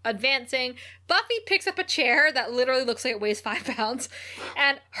started advancing. Buffy picks up a chair that literally looks like it weighs 5 pounds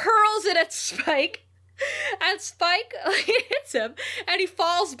and hurls it at Spike. And Spike hits him, and he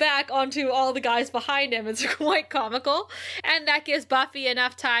falls back onto all the guys behind him. It's quite comical. And that gives Buffy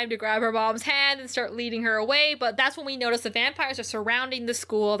enough time to grab her mom's hand and start leading her away. But that's when we notice the vampires are surrounding the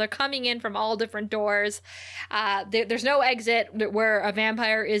school. They're coming in from all different doors. There's no exit where a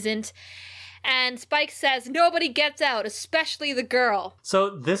vampire isn't. And Spike says, nobody gets out, especially the girl. So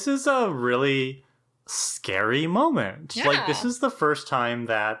this is a really scary moment. Yeah. Like, this is the first time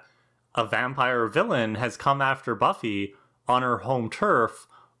that a vampire villain has come after Buffy on her home turf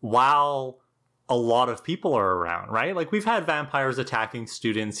while a lot of people are around, right? Like, we've had vampires attacking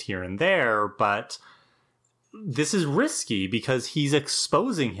students here and there, but this is risky because he's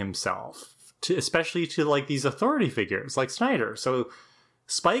exposing himself, especially to, like, these authority figures like Snyder. So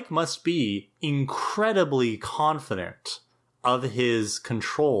Spike must be incredibly confident of his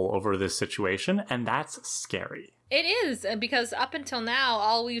control over this situation, and that's scary. It is, because up until now,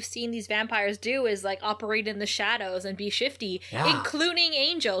 all we've seen these vampires do is, like, operate in the shadows and be shifty, including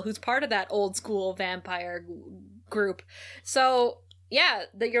Angel, who's part of that old school vampire group. So, yeah,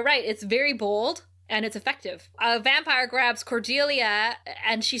 you're right. It's very bold, and it's effective. A vampire grabs Cordelia,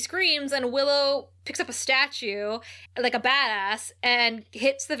 and she screams, and Willow picks up a statue, like a badass, and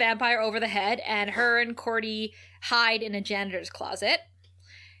hits the vampire over the head, and her and Cordy hide in a janitor's closet.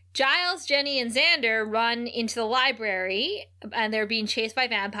 Giles, Jenny, and Xander run into the library, and they're being chased by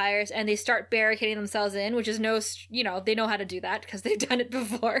vampires, and they start barricading themselves in, which is they know how to do that because they've done it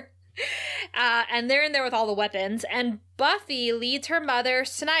before. And they're in there with all the weapons, and Buffy leads her mother,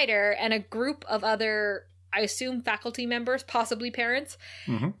 Snyder, and a group of other, I assume, faculty members, possibly parents,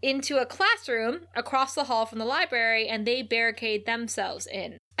 into a classroom across the hall from the library, and they barricade themselves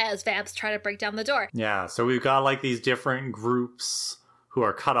in as vamps try to break down the door. Yeah, so we've got, like, these different groups who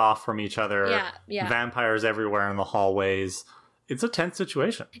are cut off from each other. Yeah. Vampires everywhere in the hallways. It's a tense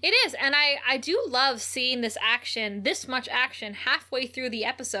situation. It is, and I do love seeing this much action halfway through the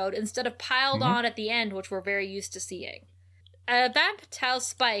episode instead of piled on at the end, which we're very used to seeing. Vamp tells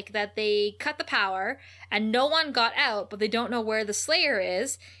Spike that they cut the power and no one got out, but they don't know where the Slayer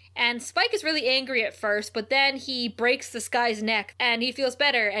is. And Spike is really angry at first, but then he breaks this guy's neck and he feels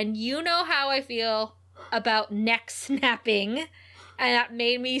better. And you know how I feel about neck snapping. And that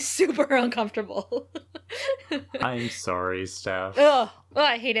made me super uncomfortable. I'm sorry, Steph. Ugh. Oh,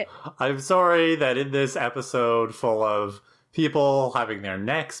 I hate it. I'm sorry that in this episode full of people having their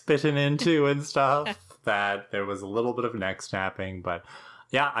necks bitten into and stuff, that there was a little bit of neck snapping. But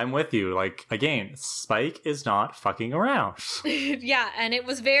yeah, I'm with you. Like, again, Spike is not fucking around. Yeah, and it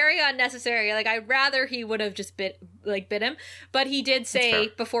was very unnecessary. Like, I'd rather he would have just bit him. But he did say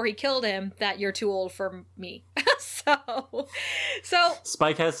before he killed him that you're too old for me. So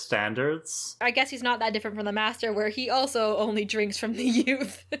Spike has standards. I guess he's not that different from the Master, where he also only drinks from the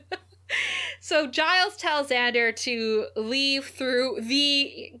youth. So Giles tells Xander to leave through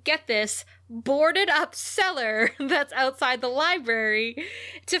the, get this, boarded up cellar that's outside the library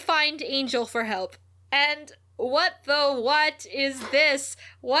to find Angel for help. And what is this?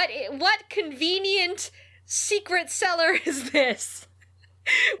 What convenient secret cellar is this?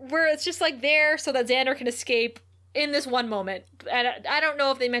 Where it's just like there so that Xander can escape in this one moment. And I don't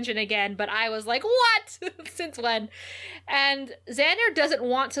know if they mention it again, but I was like, what? Since when? And Xander doesn't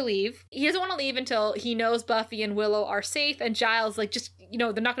want to leave. He doesn't want to leave until he knows Buffy and Willow are safe, and Giles, like, just, you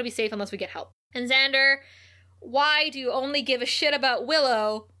know, they're not going to be safe unless we get help. And Xander, why do you only give a shit about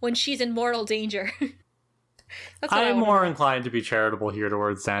Willow when she's in mortal danger? I'm more inclined to be charitable here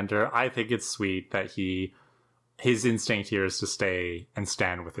towards Xander. I think it's sweet that his instinct here is to stay and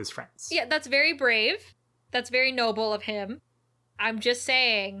stand with his friends. Yeah, that's very brave. That's very noble of him. I'm just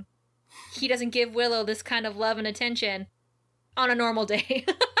saying, he doesn't give Willow this kind of love and attention on a normal day.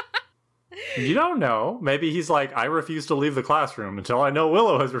 You don't know. Maybe he's like, I refuse to leave the classroom until I know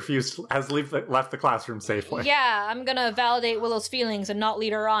Willow has left the classroom safely. Yeah, I'm gonna validate Willow's feelings and not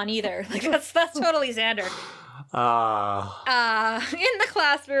lead her on either. Like, that's totally Xander. In the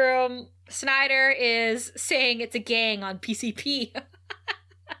classroom, Snyder is saying it's a gang on PCP.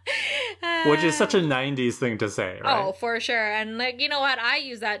 Which is such a 90s thing to say, right? Oh, for sure. And, like, you know what? I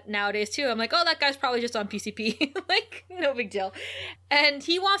use that nowadays, too. I'm like, oh, that guy's probably just on PCP. Like, no big deal. And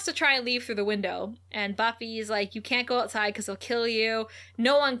he wants to try and leave through the window. And Buffy's like, you can't go outside because he'll kill you.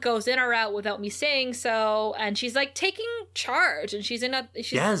 No one goes in or out without me saying so. And she's, like, taking charge. And she's in her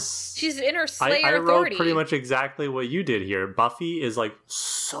Slayer I authority. wrote pretty much exactly what you did here. Buffy is, like,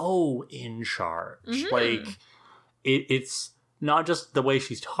 so in charge. Mm-hmm. Like, it's not just the way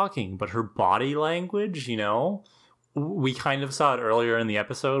she's talking, but her body language, you know? We kind of saw it earlier in the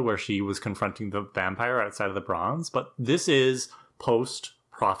episode where she was confronting the vampire outside of the Bronze, but this is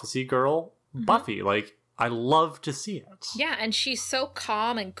post-Prophecy Girl Buffy. Like, I love to see it. Yeah, and she's so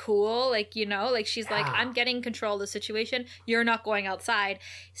calm and cool. Like, you know, like she's like, I'm getting control of the situation. You're not going outside.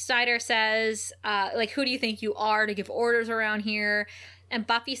 Snyder says, like, who do you think you are to give orders around here? And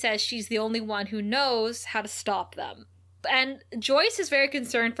Buffy says she's the only one who knows how to stop them. And Joyce is very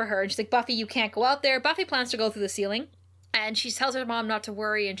concerned for her. And she's like, Buffy, you can't go out there. Buffy plans to go through the ceiling. And she tells her mom not to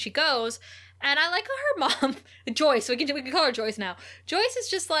worry, and she goes. And I like how her mom, Joyce, we can call her Joyce now. Joyce is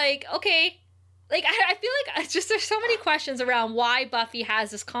just like, okay. Like, I feel like it's just there's so many questions around why Buffy has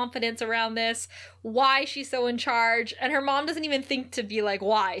this confidence around this, why she's so in charge, and her mom doesn't even think to be like,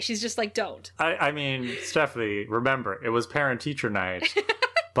 why. She's just like, don't. I mean, Stephanie, remember, it was parent-teacher night.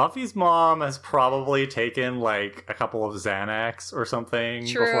 Buffy's mom has probably taken, like, a couple of Xanax or something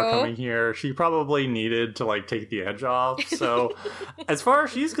before coming here. She probably needed to, like, take the edge off. So, as far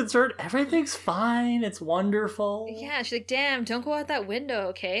as she's concerned, everything's fine. It's wonderful. Yeah, she's like, damn, don't go out that window,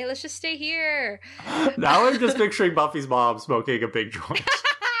 okay? Let's just stay here. Now I'm just picturing Buffy's mom smoking a big joint.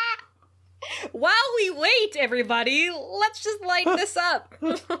 While we wait, everybody, let's just light this up.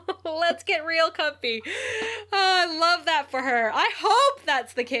 Let's get real comfy. Oh, I love that for her. I hope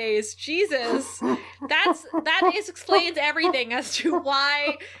that's the case. Jesus. That explains everything as to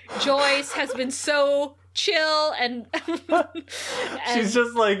why Joyce has been so chill and she's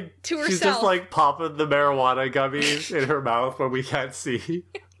just like to herself. She's just like popping the marijuana gummies in her mouth when we can't see.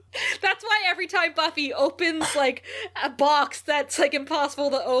 That's why every time Buffy opens, like, a box that's, like, impossible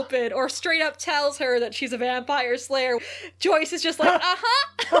to open, or straight up tells her that she's a vampire slayer, Joyce is just like,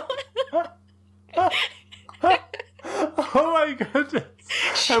 Oh my goodness.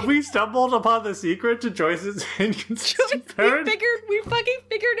 Have we stumbled upon the secret to Joyce's inconsistent parent? We fucking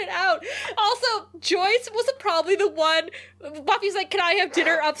figured it out. Also, Joyce was probably the one. Buffy's like, can I have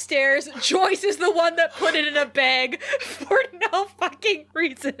dinner upstairs? Joyce is the one that put it in a bag for no fucking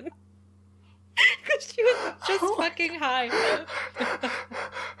reason. Because she was just fucking high.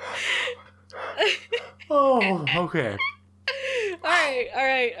 Oh, okay. All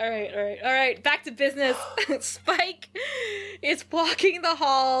right. Back to business. Spike is walking the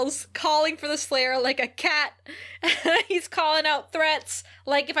halls, calling for the Slayer like a cat. He's calling out threats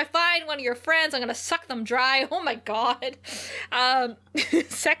like, if I find one of your friends, I'm gonna suck them dry. Oh my god.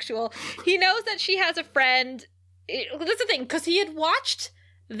 Sexual. He knows that she has a friend. That's the thing, because he had watched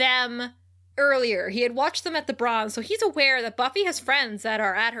them earlier. He had watched them at the Bronze, so he's aware that Buffy has friends that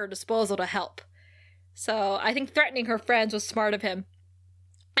are at her disposal to help. So I think threatening her friends was smart of him.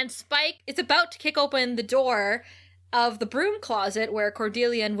 And Spike is about to kick open the door of the broom closet where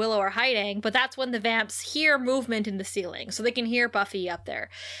Cordelia and Willow are hiding, but that's when the vamps hear movement in the ceiling, so they can hear Buffy up there.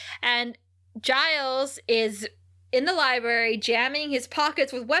 And Giles is in the library jamming his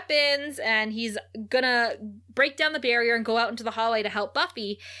pockets with weapons, and he's gonna break down the barrier and go out into the hallway to help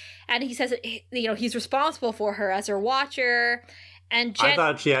Buffy. And he says that, you know, he's responsible for her as her watcher. And I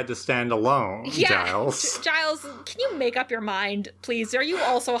thought she had to stand alone, yeah, Giles. Giles, can you make up your mind, please? Are you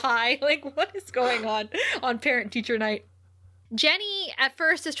also high? Like, what is going on parent-teacher night? Jenny at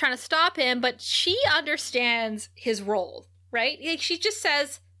first is trying to stop him, but she understands his role, right? Like, she just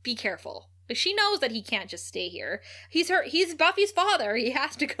says, be careful. Like, she knows that he can't just stay here. He's Buffy's father. He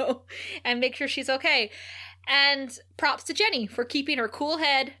has to go and make sure she's okay. And props to Jenny for keeping her cool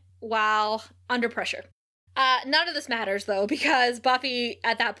head while under pressure. None of this matters, though, because Buffy,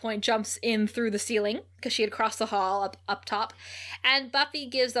 at that point, jumps in through the ceiling, because she had crossed the hall up top, and Buffy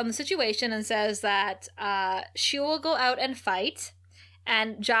gives them the situation and says that she will go out and fight,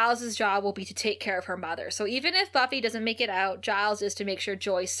 and Giles' job will be to take care of her mother. So even if Buffy doesn't make it out, Giles is to make sure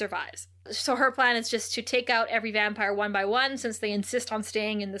Joyce survives. So her plan is just to take out every vampire one by one, since they insist on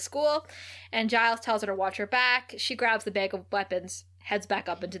staying in the school, and Giles tells her to watch her back. She grabs the bag of weapons, heads back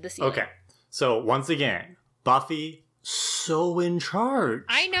up into the ceiling. Okay, so once again, Buffy, so in charge.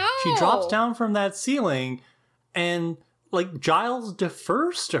 I know. She drops down from that ceiling, and, like, Giles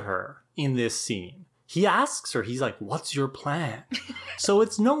defers to her in this scene. He asks her, he's like, what's your plan? So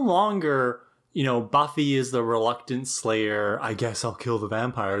it's no longer, Buffy is the reluctant slayer, I guess I'll kill the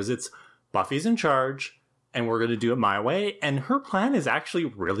vampires. It's Buffy's in charge, and we're going to do it my way. And her plan is actually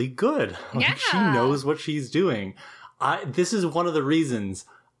really good. Yeah. She knows what she's doing. This is one of the reasons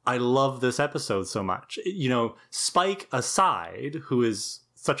I love this episode so much. Spike aside, who is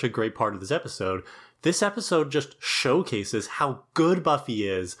such a great part of this episode just showcases how good Buffy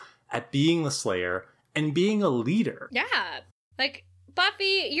is at being the Slayer and being a leader. Yeah. Like,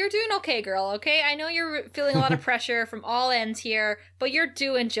 Buffy, you're doing okay, girl, okay? I know you're feeling a lot of pressure from all ends here, but you're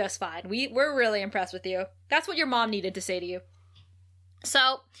doing just fine. We're really impressed with you. That's what your mom needed to say to you.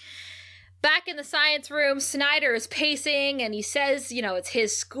 So, back in the science room, Snyder is pacing, and he says, it's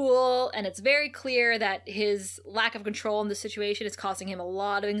his school, and it's very clear that his lack of control in the situation is causing him a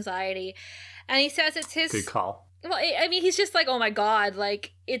lot of anxiety. And he says it's his... Good call. Well, I mean, he's just like, oh my god,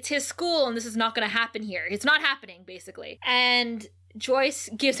 like, it's his school, and this is not going to happen here. It's not happening, basically. And Joyce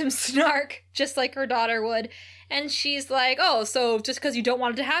gives him snark, just like her daughter would. And she's like, oh, so just because you don't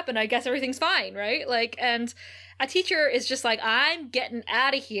want it to happen, I guess everything's fine, right? Like, and a teacher is just like, I'm getting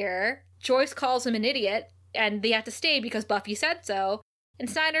out of here. Joyce calls him an idiot, and they have to stay because Buffy said so. And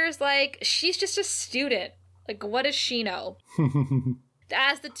Snyder's like, she's just a student. Like, what does she know?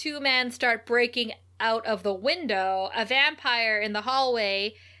 As the two men start breaking out of the window, a vampire in the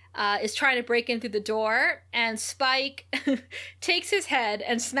hallway is trying to break in through the door, and Spike takes his head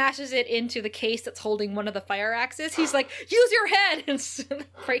and smashes it into the case that's holding one of the fire axes. He's like, use your head, and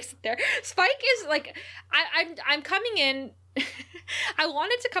breaks it there. Spike is like, I'm coming in... I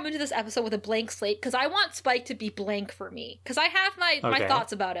wanted to come into this episode with a blank slate because I want Spike to be blank for me, because I have my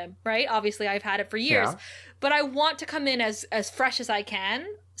thoughts about him, right? Obviously I've had it for years, but I want to come in as fresh as I can.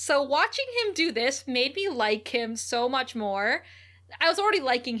 So watching him do this made me like him so much more. I was already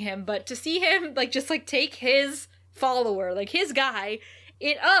liking him, but to see him just take his follower, like his guy,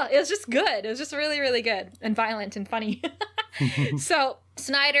 it was just good. It was just really, really good and violent and funny. So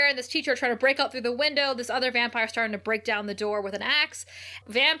Snyder and this teacher are trying to break out through the window. This other vampire starting to break down the door with an axe.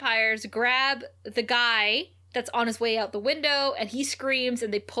 Vampires grab the guy that's on his way out the window, and he screams,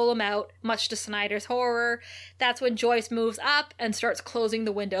 and they pull him out, much to Snyder's horror. That's when Joyce moves up and starts closing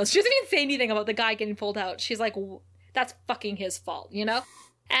the windows. She doesn't even say anything about the guy getting pulled out. She's like, that's fucking his fault,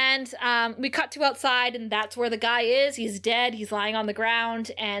 And we cut to outside, and that's where the guy is. He's dead. He's lying on the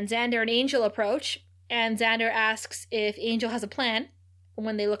ground, and Xander and Angel approach, and Xander asks if Angel has a plan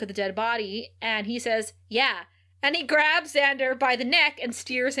when they look at the dead body, and he says, yeah. And he grabs Xander by the neck and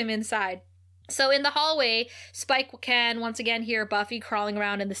steers him inside. So in the hallway, Spike can once again hear Buffy crawling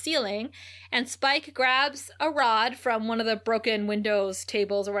around in the ceiling, and Spike grabs a rod from one of the broken windows,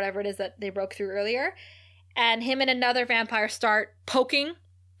 tables, or whatever it is that they broke through earlier, and him and another vampire start poking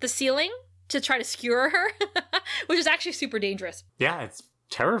the ceiling to try to skewer her, which is actually super dangerous. Yeah, it's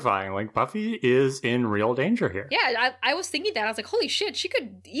terrifying. Like, Buffy is in real danger here. Yeah, I was thinking that. I was like, holy shit, she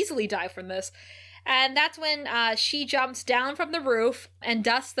could easily die from this. And that's when she jumps down from the roof and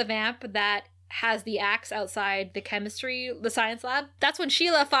dusts the vamp that has the axe outside the science lab. That's when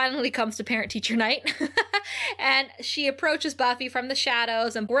Sheila finally comes to parent-teacher night. And she approaches Buffy from the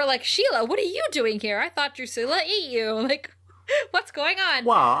shadows, and we're like, Sheila, what are you doing here? I thought Drusilla ate you. Like, what's going on?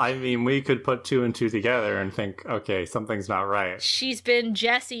 Well, I mean, we could put two and two together and think, okay, something's not right. She's been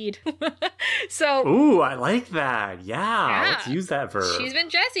Jessied. So, ooh, I like that. Yeah, let's use that verb. She's been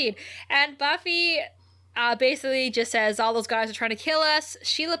Jessied. And Buffy basically just says, all those guys are trying to kill us.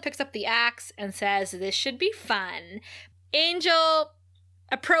 Sheila picks up the axe and says, this should be fun. Angel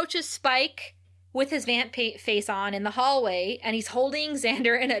approaches Spike with his vamp face on in the hallway, and he's holding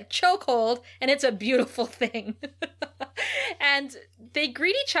Xander in a chokehold, and it's a beautiful thing. And they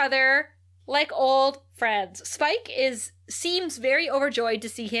greet each other like old friends. Spike seems very overjoyed to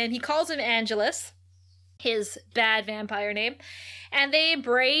see him. He calls him Angelus, his bad vampire name, and they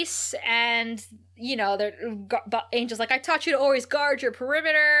embrace, and Angel's like, I taught you to always guard your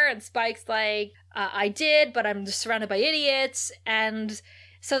perimeter, and Spike's like, I did, but I'm just surrounded by idiots. And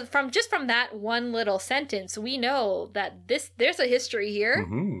so from that one little sentence, we know that there's a history here.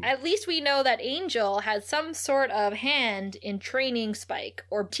 Mm-hmm. At least we know that Angel had some sort of hand in training Spike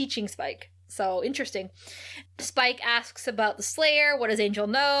or teaching Spike. So interesting. Spike asks about the Slayer. What does Angel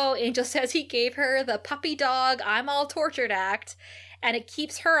know? Angel says he gave her the puppy dog, I'm all tortured act, and it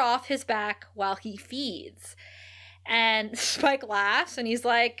keeps her off his back while he feeds. And Spike laughs and he's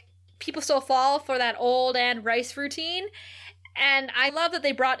like, people still fall for that old Anne Rice routine. And I love that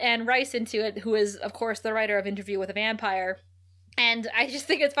they brought Anne Rice into it, who is, of course, the writer of Interview with a Vampire. And I just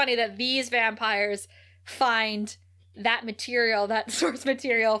think it's funny that these vampires find that material, that source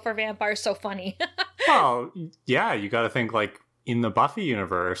material for vampires, so funny. Well, yeah, you got to think, like, in the Buffy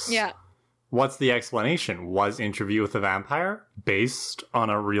universe. Yeah. What's the explanation? Was Interview with a Vampire based on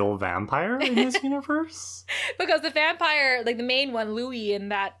a real vampire in this universe? Because the vampire, like the main one, Louis, in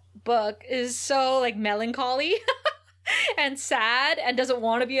that book, is so, like, melancholy and sad and doesn't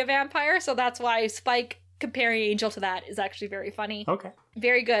want to be a vampire. So that's why Spike comparing Angel to that is actually very funny. Okay.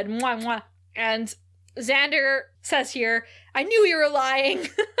 Very good. Mwah, mwah. And Xander says here, I knew you were lying.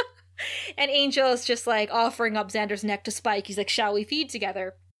 And Angel's just like offering up Xander's neck to Spike. He's like, shall we feed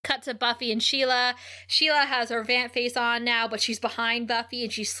together? Cut to Buffy and Sheila. Sheila has her vamp face on now, but she's behind Buffy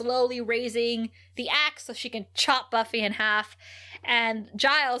and she's slowly raising the axe so she can chop Buffy in half. And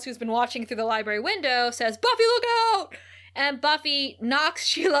Giles, who's been watching through the library window, says, Buffy, look out! And Buffy knocks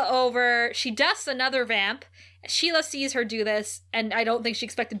Sheila over. She dusts another vamp. Sheila sees her do this, and I don't think she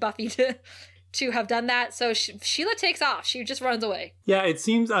expected Buffy to have done that. So Sheila takes off. She just runs away. Yeah, it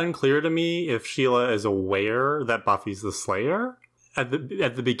seems unclear to me if Sheila is aware that Buffy's the Slayer. At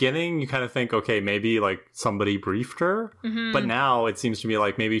the beginning, you kind of think, okay, maybe like somebody briefed her. Mm-hmm. But now it seems to me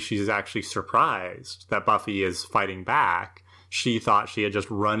like maybe she's actually surprised that Buffy is fighting back. She thought she had just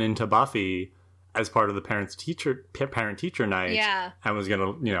run into Buffy as part of the parent-teacher night. Yeah. And was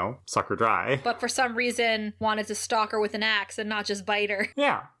going to, suck her dry. But for some reason wanted to stalk her with an axe and not just bite her.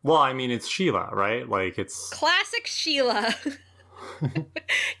 Yeah. Well, I mean, it's Sheila, right? Like, it's... Classic Sheila.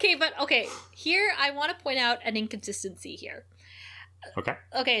 Okay, here I want to point out an inconsistency here.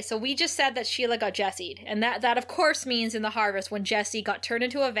 Okay, so we just said that Sheila got Jessied. And that of course means in the Harvest when Jesse got turned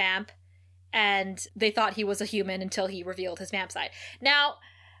into a vamp and they thought he was a human until he revealed his vamp side. Now,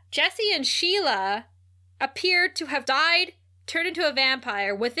 Jesse and Sheila appeared to have died, turned into a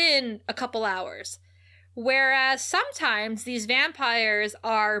vampire within a couple hours. Whereas sometimes these vampires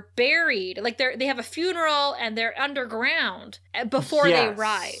are buried, like they have a funeral and they're underground before they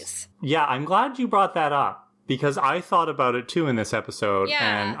rise. Yeah, I'm glad you brought that up because I thought about it too in this episode,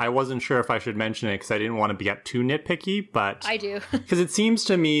 and I wasn't sure if I should mention it because I didn't want to get too nitpicky, but I do. Because it seems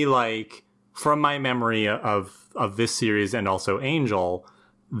to me like, from my memory of this series and also Angel,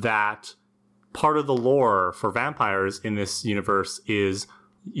 that part of the lore for vampires in this universe is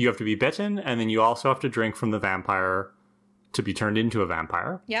you have to be bitten, and then you also have to drink from the vampire to be turned into a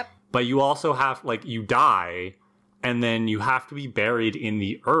vampire. Yep. But you also have, like, you die, and then you have to be buried in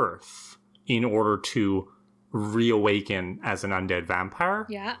the earth in order to reawaken as an undead vampire.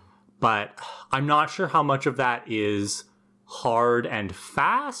 Yeah. But I'm not sure how much of that is hard and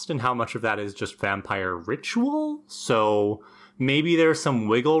fast, and how much of that is just vampire ritual. So maybe there's some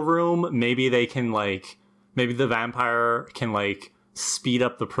wiggle room. Maybe they can, like, maybe the vampire can, like, speed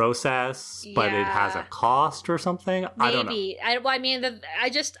up the process, but it has a cost or something. Maybe. I don't know.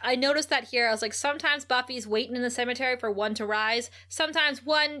 I noticed that here. I was like, sometimes Buffy's waiting in the cemetery for one to rise. Sometimes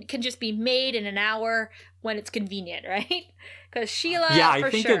one can just be made in an hour when it's convenient, right? Because Sheila, I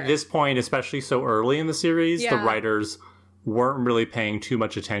think at this point, especially so early in the series, the writers weren't really paying too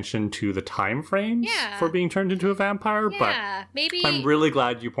much attention to the time frames for being turned into a vampire, but maybe I'm really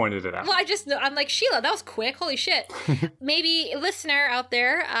glad you pointed it out. Well, I'm like, Sheila, that was quick. Holy shit. Maybe a listener out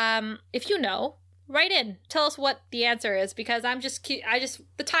there, if you know, write in. Tell us what the answer is, because the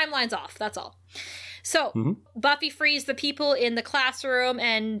timeline's off. That's all. So Buffy frees the people in the classroom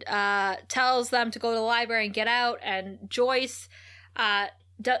and tells them to go to the library and get out, and Joyce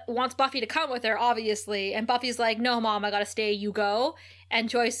wants Buffy to come with her, obviously, and Buffy's like, no, Mom, I gotta stay, you go. And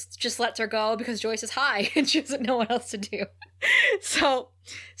Joyce just lets her go because Joyce is high and she doesn't know what else to do. So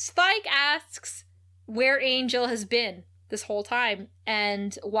Spike asks where Angel has been this whole time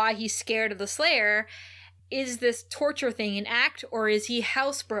and why he's scared of the Slayer. Is this torture thing an act, or is he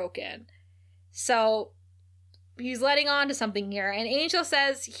housebroken? So he's letting on to something here. And Angel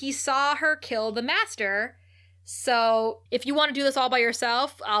says he saw her kill the master. So if you want to do this all by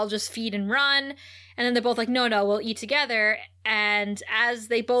yourself, I'll just feed and run. And then they're both like, no, we'll eat together. And as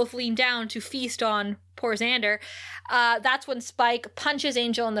they both lean down to feast on poor Xander, that's when Spike punches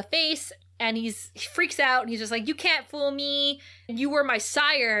Angel in the face. And he freaks out. And he's just like, you can't fool me. You were my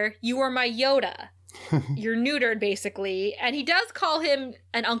sire. You were my Yoda. You're neutered, basically. And he does call him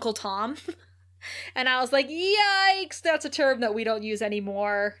an Uncle Tom. And I was like, yikes, that's a term that we don't use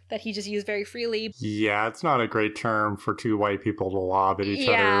anymore, that he just used very freely. Yeah, it's not a great term for two white people to lob at each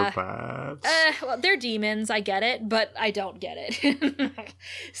other, but... well, they're demons, I get it, but I don't get it.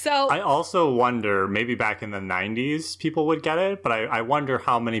 So... I also wonder, maybe back in the 90s people would get it, but I wonder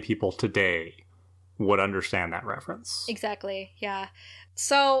how many people today would understand that reference. Exactly, yeah.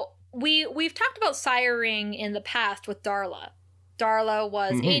 So, we've talked about siring in the past with Darla. Darla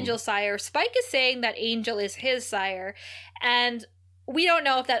was Angel's sire. Spike is saying that Angel is his sire. And we don't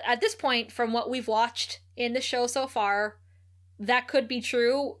know if that, at this point, from what we've watched in the show so far, that could be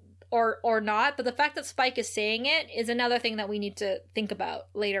true or not. But the fact that Spike is saying it is another thing that we need to think about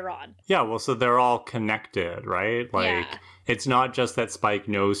later on. Yeah, well, so they're all connected, right? Like, It's not just that Spike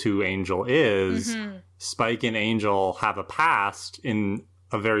knows who Angel is. Spike and Angel have a past in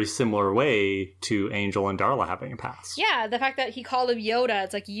a very similar way to Angel and Darla having a past. Yeah, the fact that he called him Yoda,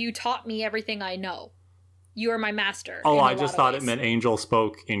 it's like, you taught me everything I know. You are my master. Oh, I just thought it meant Angel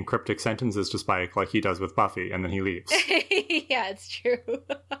spoke in cryptic sentences to Spike like he does with Buffy, and then he leaves. Yeah, it's true.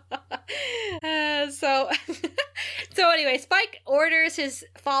 So anyway, Spike orders his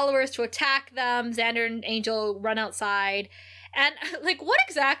followers to attack them. Xander and Angel run outside. And, like, what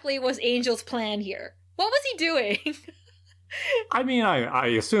exactly was Angel's plan here? What was he doing? I mean, I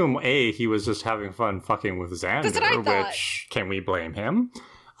assume, A, he was just having fun fucking with Xander, which, can we blame him?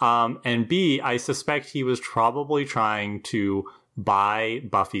 And B, I suspect he was probably trying to buy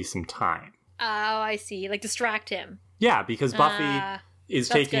Buffy some time. Oh, I see. Like, distract him. Yeah, because Buffy is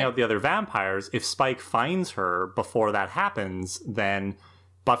taking out the other vampires. If Spike finds her before that happens, then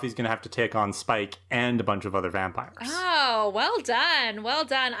Buffy's going to have to take on Spike and a bunch of other vampires. Oh, well done. Well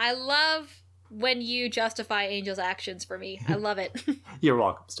done. I love when you justify Angel's actions for me. I love it. You're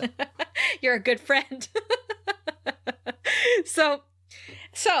welcome, Steph. You're a good friend. So,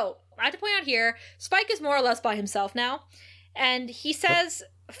 I have to point out here, Spike is more or less by himself now. And he says,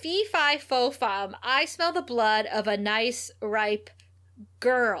 fee fi fo fum, I smell the blood of a nice, ripe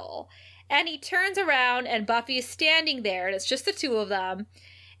girl. And he turns around and Buffy is standing there, and it's just the two of them.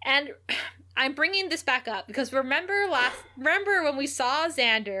 And I'm bringing this back up because remember when we saw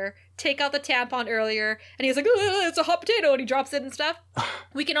Xander take out the tampon earlier and he was like, it's a hot potato, and he drops it and stuff?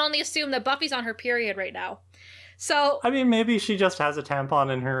 We can only assume that Buffy's on her period right now. So, I mean, maybe she just has a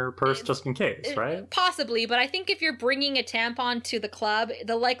tampon in her purse just in case, right? Possibly, but I think if you're bringing a tampon to the club,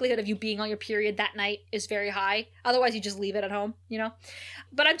 the likelihood of you being on your period that night is very high. Otherwise, you just leave it at home, you know?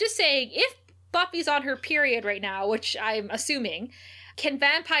 But I'm just saying, if Buffy's on her period right now, which I'm assuming, can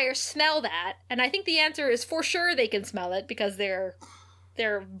vampires smell that? And I think the answer is for sure they can smell it because they're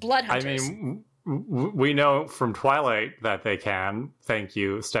blood hunters. I mean, we know from Twilight that they can. Thank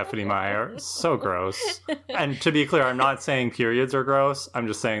you, Stephanie Meyer. So gross. And to be clear, I'm not saying periods are gross. I'm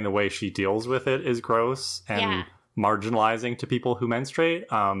just saying the way she deals with it is gross and marginalizing to people who menstruate.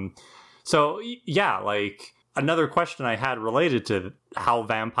 So, yeah, like, another question I had related to how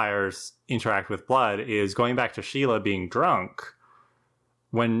vampires interact with blood is going back to Sheila being drunk.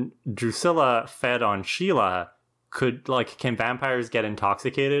 When Drusilla fed on Sheila, can vampires get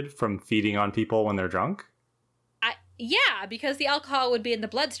intoxicated from feeding on people when they're drunk? Yeah, because the alcohol would be in the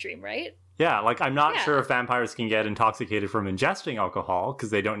bloodstream, right? Yeah, like, I'm not sure if vampires can get intoxicated from ingesting alcohol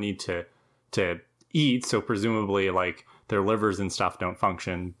because they don't need to eat, so presumably, like, their livers and stuff don't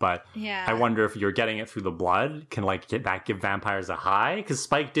function. But I wonder if you're getting it through the blood, can, like, give vampires a high? Because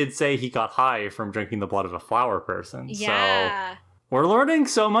Spike did say he got high from drinking the blood of a flower person. Yeah. So we're learning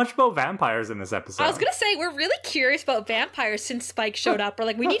so much about vampires in this episode. I was going to say, we're really curious about vampires since Spike showed up. We're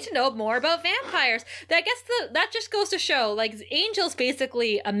like, we need to know more about vampires. I guess that just goes to show, like, Angel's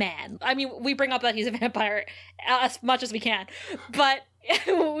basically a man. I mean, we bring up that he's a vampire as much as we can. But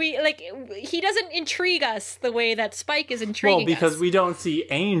he doesn't intrigue us the way that Spike is intriguing us. Well, because we don't see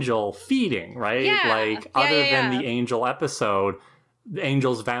Angel feeding, right? Yeah. Other than the Angel episode,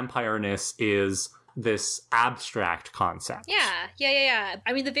 Angel's vampireness is this abstract concept. Yeah.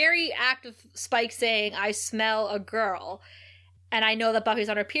 I mean, the very act of Spike saying, I smell a girl, and I know that Buffy's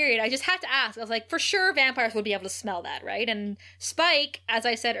on her period, I just had to ask. I was like, for sure vampires would be able to smell that, right? And Spike, as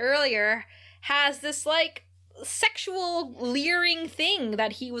I said earlier, has this, like, sexual leering thing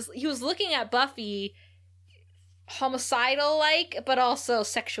that he was looking at Buffy homicidal-like, but also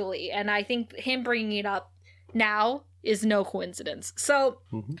sexually. And I think him bringing it up now is no coincidence. So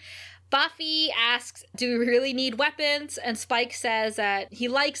Buffy asks, do we really need weapons? And Spike says that he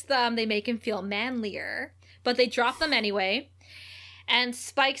likes them. They make him feel manlier, but they drop them anyway. And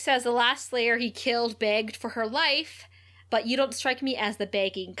Spike says the last Slayer he killed begged for her life, but you don't strike me as the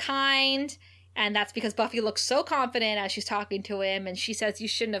begging kind. And that's because Buffy looks so confident as she's talking to him, and she says, you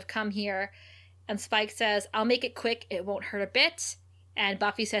shouldn't have come here. And Spike says, I'll make it quick. It won't hurt a bit. And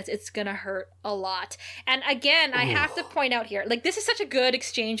Buffy says, it's gonna hurt a lot. And again, I have to point out here, like, this is such a good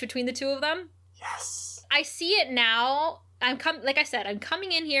exchange between the two of them. Yes. I see it now. Like I said, I'm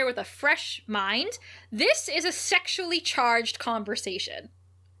coming in here with a fresh mind. This is a sexually charged conversation.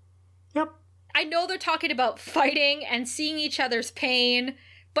 Yep. I know they're talking about fighting and seeing each other's pain,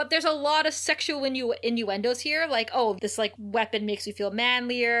 but there's a lot of sexual innuendos here. Like, oh, this like weapon makes me feel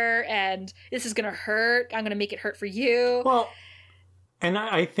manlier, and this is gonna hurt. I'm gonna make it hurt for you. Well, and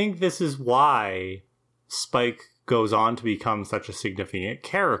I think this is why Spike goes on to become such a significant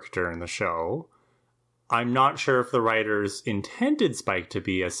character in the show. I'm not sure if the writers intended Spike to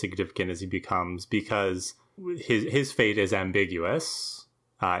be as significant as he becomes, because his fate is ambiguous.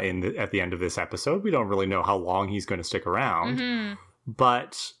 At the end of this episode, we don't really know how long he's going to stick around.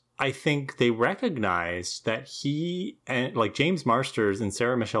 But I think they recognize that he and like James Marsters and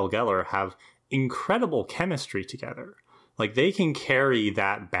Sarah Michelle Gellar have incredible chemistry together. Like, they can carry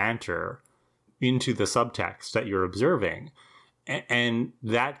that banter into the subtext that you're observing. And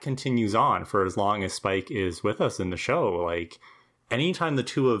that continues on for as long as Spike is with us in the show. Like, anytime the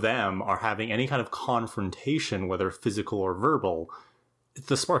two of them are having any kind of confrontation, whether physical or verbal,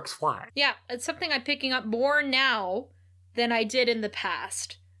 the sparks fly. Yeah, it's something I'm picking up more now than I did in the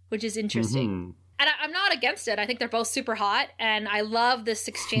past, which is interesting. And I'm not against it. I think they're both super hot, and I love this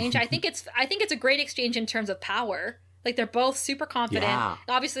exchange. I think it's a great exchange in terms of power. Like, they're both super confident. Yeah.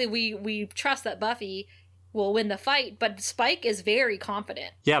 Obviously, we trust that Buffy will win the fight, but Spike is very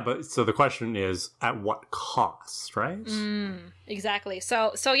confident. Yeah, but so the question is, at what cost, right? Exactly.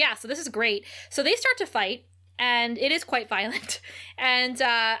 So this is great. So they start to fight, and it is quite violent. And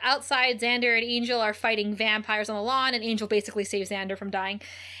outside, Xander and Angel are fighting vampires on the lawn, and Angel basically saves Xander from dying.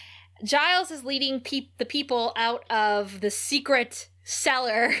 Giles is leading the people out of the secret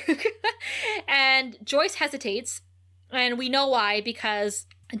cellar, and Joyce hesitates, and we know why, because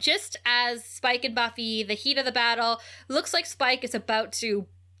just as Spike and Buffy, the heat of the battle, looks like Spike is about to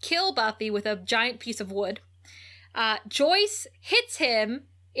kill Buffy with a giant piece of wood, Joyce hits him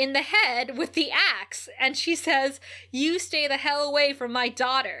in the head with the axe, and she says, you stay the hell away from my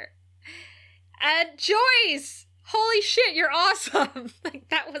daughter. And Joyce, holy shit, you're awesome. Like,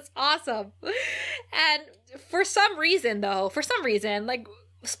 that was awesome. And for some reason, like,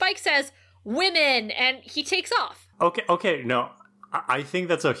 Spike says, women, and he takes off. Okay, no, I think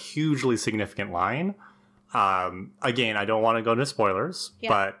that's a hugely significant line. Again, I don't want to go into spoilers,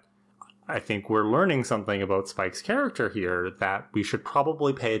 but I think we're learning something about Spike's character here that we should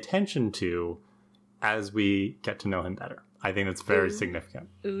probably pay attention to as we get to know him better. I think that's very significant.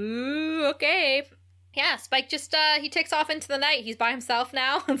 Ooh, okay. Yeah, Spike just, he takes off into the night. He's by himself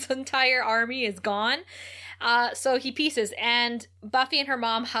now. His entire army is gone. So he pieces. And Buffy and her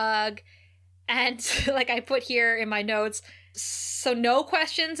mom hug. And like I put here in my notes, so no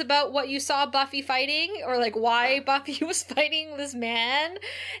questions about what you saw Buffy fighting, or like why Buffy was fighting this man.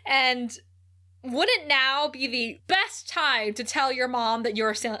 And wouldn't now be the best time to tell your mom that you're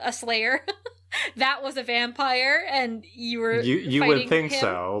a Slayer? That was a vampire, and you were you would think him?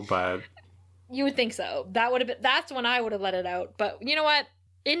 So, but you would think so. That's when I would have let it out. But you know what?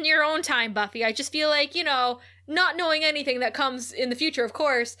 In your own time, Buffy, I just feel like, not knowing anything that comes in the future, of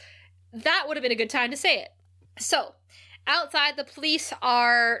course, that would have been a good time to say it. So, outside, the police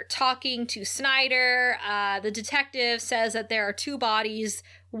are talking to Snyder. The detective says that there are 2 bodies,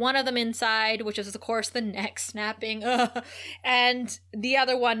 one of them inside, which is, of course, the neck snapping, and the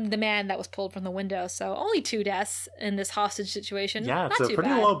other one, the man that was pulled from the window. So, only 2 deaths in this hostage situation. Yeah, it's Not a pretty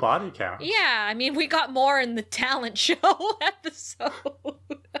bad. low body count. Yeah, I mean, we got more in the talent show episode.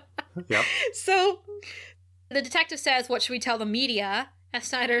 Yep. So, the detective says, what should we tell the media? And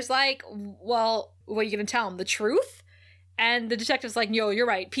Snyder's like, well, what are you going to tell them? The truth? And the detective's like, yo, you're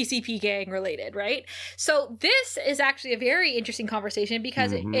right. PCP gang related, right? So this is actually a very interesting conversation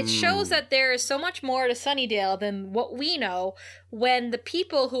because it shows that there is so much more to Sunnydale than what we know when the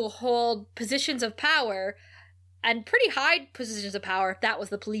people who hold positions of power, and pretty high positions of power, if that was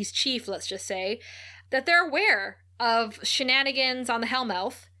the police chief, let's just say, that they're aware of shenanigans on the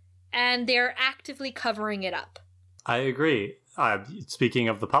Hellmouth and they're actively covering it up. I agree. Speaking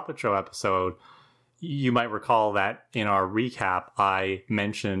of the Puppet Show episode, you might recall that in our recap, I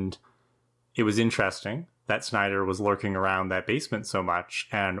mentioned it was interesting that Snyder was lurking around that basement so much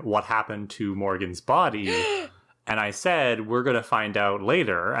and what happened to Morgan's body. And I said, we're going to find out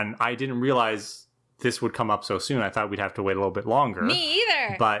later. And I didn't realize this would come up so soon. I thought we'd have to wait a little bit longer. Me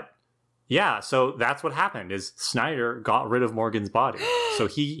either. But yeah, so that's what happened is Snyder got rid of Morgan's body. So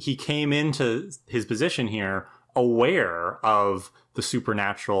he came into his position here aware of the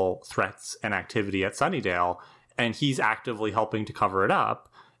supernatural threats and activity at Sunnydale, and he's actively helping to cover it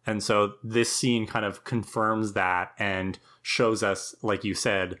up. And so this scene kind of confirms that and shows us, like you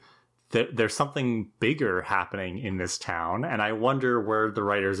said, that there's something bigger happening in this town, and I wonder where the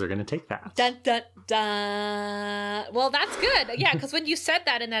writers are going to take that. Dun, dun, dun. Well, that's good. Yeah, because when you said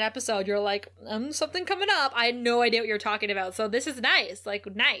that in that episode, you're like, something coming up. I had no idea what you're talking about. So this is nice.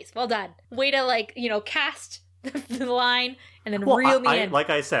 Like, nice. Well done. Way to, like, cast the line and then reel me in.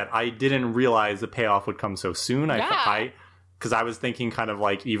 Like I said, I didn't realize the payoff would come so soon. Because I was thinking kind of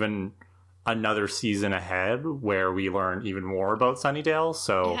like even another season ahead where we learn even more about Sunnydale.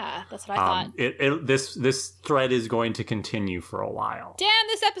 So yeah, that's what I thought. This thread is going to continue for a while. Damn,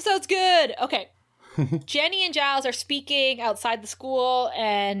 this episode's good. Okay. Jenny and Giles are speaking outside the school,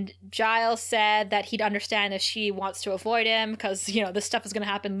 and Giles said that he'd understand if she wants to avoid him because, this stuff is going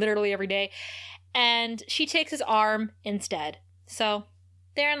to happen literally every day. And she takes his arm instead. So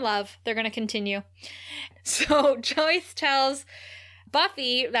they're in love. They're going to continue. So Joyce tells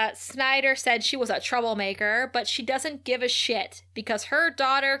Buffy that Snyder said she was a troublemaker, but she doesn't give a shit because her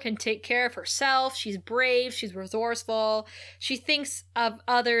daughter can take care of herself. She's brave. She's resourceful. She thinks of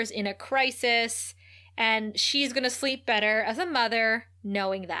others in a crisis, and she's going to sleep better as a mother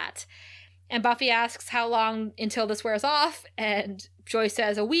knowing that. And Buffy asks how long until this wears off, and Joyce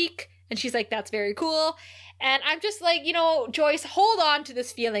says a week, and she's like, that's very cool. And I'm just like, Joyce, hold on to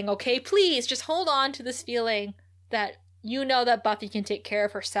this feeling, okay? Please, just hold on to this feeling that that Buffy can take care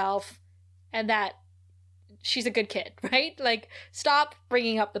of herself and that she's a good kid, right? Like, stop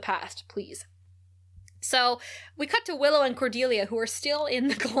bringing up the past, please. So we cut to Willow and Cordelia, who are still in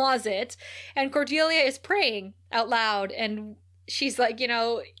the closet, and Cordelia is praying out loud, and she's like,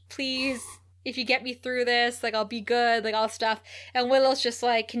 please, if you get me through this, like, I'll be good, like, all stuff. And Willow's just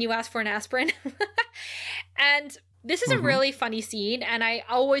like, can you ask for an aspirin? And this is a really funny scene, and I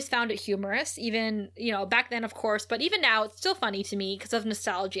always found it humorous, even, back then, of course, but even now, it's still funny to me because of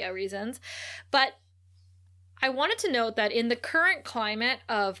nostalgia reasons. But I wanted to note that in the current climate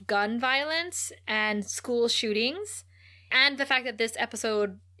of gun violence and school shootings, and the fact that this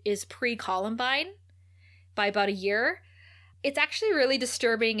episode is pre-Columbine by about a year, it's actually really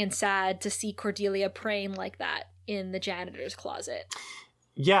disturbing and sad to see Cordelia praying like that in the janitor's closet.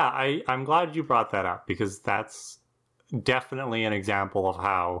 Yeah, I'm glad you brought that up, because that's definitely an example of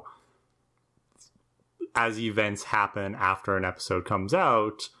how, as events happen after an episode comes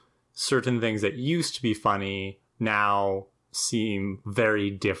out, certain things that used to be funny now seem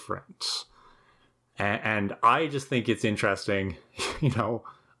very different. And I just think it's interesting,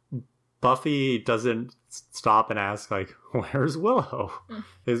 Buffy doesn't stop and ask, like, where's Willow?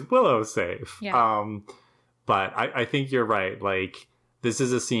 Is Willow safe? Yeah. But I think you're right. Like, this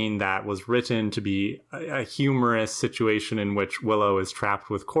is a scene that was written to be a humorous situation in which Willow is trapped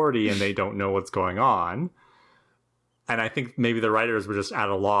with Cordy and they don't know what's going on. And I think maybe the writers were just at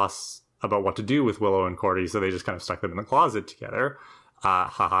a loss about what to do with Willow and Cordy, so they just kind of stuck them in the closet together.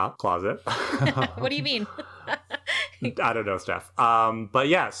 Closet. What do you mean? I don't know, Steph. But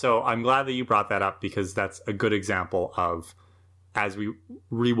yeah, so I'm glad that you brought that up, because that's a good example of, as we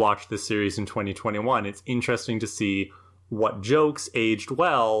rewatch this series in 2021, it's interesting to see what jokes aged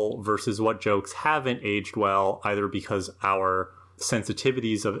well versus what jokes haven't aged well, either because our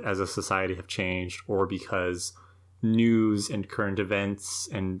sensitivities as a society have changed, or because news and current events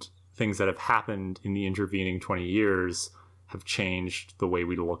and things that have happened in the intervening 20 years have changed the way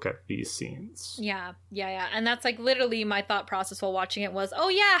we look at these scenes. Yeah. And that's like literally my thought process while watching it was, oh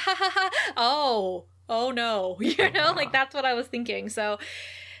yeah, ha ha ha, oh no, like that's what I was thinking. So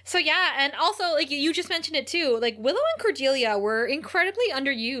yeah, and also, like, you just mentioned it too, like, Willow and Cordelia were incredibly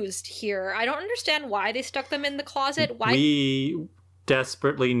underused here. I don't understand why they stuck them in the closet. Why? We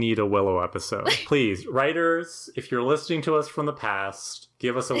desperately need a Willow episode. Please, writers, if you're listening to us from the past,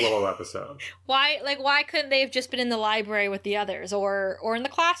 give us a Willow episode. Why couldn't they have just been in the library with the others, or in the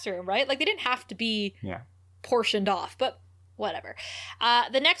classroom, right? Like, they didn't have to be portioned off, but whatever.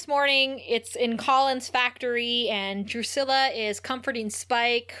 The next morning, it's in Colin's factory, and Drusilla is comforting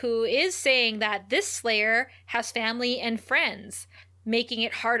Spike, who is saying that this Slayer has family and friends, making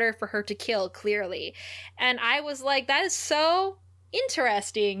it harder for her to kill, clearly. And I was like, that is so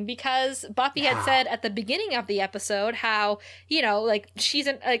interesting because Buffy had said at the beginning of the episode how, you know, like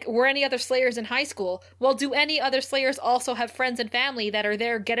were any other Slayers in high school? Well, do any other Slayers also have friends and family that are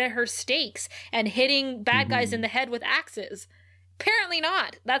there getting her stakes and hitting bad guys in the head with axes? Apparently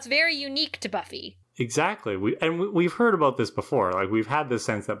not. That's very unique to Buffy. Exactly. We've heard about this before. Like, we've had this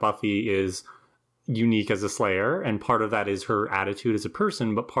sense that Buffy is unique as a Slayer, and part of that is her attitude as a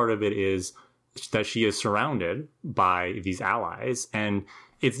person, but part of it is that she is surrounded by these allies. And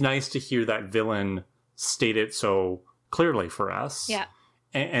it's nice to hear that villain state it so clearly for us. Yeah.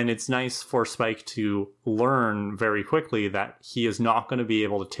 And it's nice for Spike to learn very quickly that he is not going to be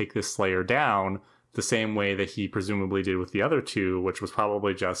able to take this Slayer down the same way that he presumably did with the other two, which was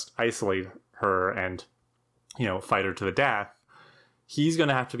probably just isolate her and, you know, fight her to the death. He's going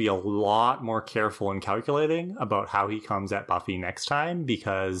to have to be a lot more careful and calculating about how he comes at Buffy next time,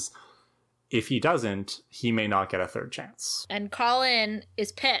 because if he doesn't, he may not get a third chance. And Colin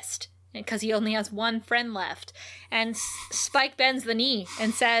is pissed because he only has one friend left. And Spike bends the knee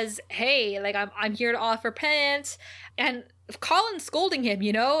and says, hey, like, I'm here to offer penance. And Colin's scolding him,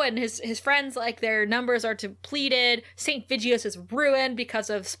 you know, and his friends, like, their numbers are depleted. St. Vigius is ruined because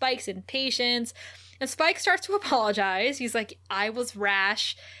of Spike's impatience. And Spike starts to apologize. He's like, I was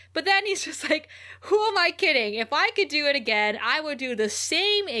rash. But then he's just like, who am I kidding? If I could do it again, I would do the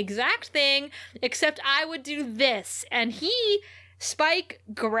same exact thing, except I would do this. And Spike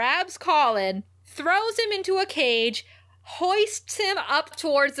grabs Colin, throws him into a cage, hoists him up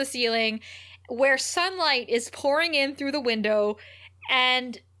towards the ceiling, where sunlight is pouring in through the window,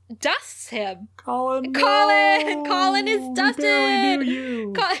 and dusts him. Colin is dusted. We knew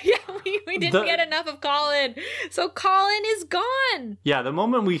you. We didn't get enough of Colin, so Colin is gone. Yeah, the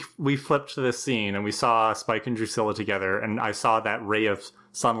moment we flipped to this scene and we saw Spike and Drusilla together, and I saw that ray of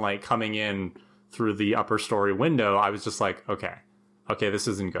sunlight coming in through the upper story window, I was just like, okay, this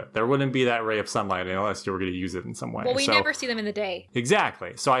isn't good. There wouldn't be that ray of sunlight unless you were going to use it in some way. Well, we never see them in the day.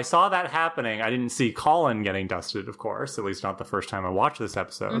 Exactly. So I saw that happening. I didn't see Colin getting dusted, of course, at least not the first time I watched this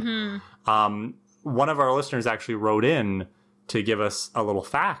episode. One of our listeners actually wrote in to give us a little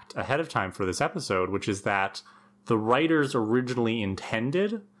fact ahead of time for this episode, which is that the writers originally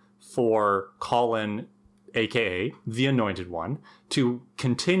intended for Colin, aka the Anointed One, to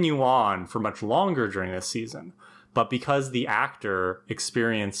continue on for much longer during this season. But because the actor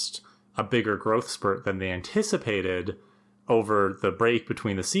experienced a bigger growth spurt than they anticipated over the break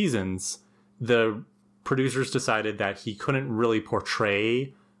between the seasons, the producers decided that he couldn't really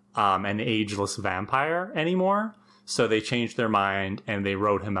portray an ageless vampire anymore. So they changed their mind and they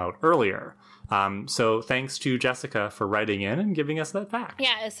wrote him out earlier. So thanks to Jessica for writing in and giving us that fact.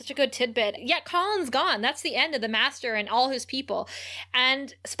 Yeah, it's such a good tidbit. Yeah, Colin's gone. That's the end of the Master and all his people.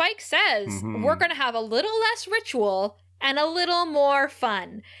 And Spike says, we're going to have a little less ritual and a little more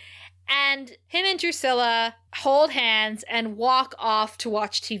fun. And him and Drusilla hold hands and walk off to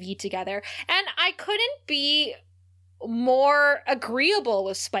watch TV together. And I couldn't be more agreeable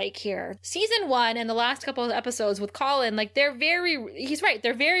with Spike here. Season 1 and the last couple of episodes with Colin, like, he's right,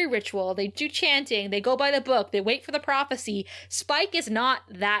 they're very ritual. They do chanting, they go by the book, they wait for the prophecy. Spike is not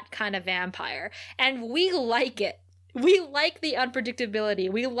that kind of vampire, and we like it. We like the unpredictability.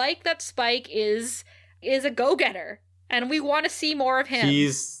 We like that Spike is a go-getter, and we want to see more of him.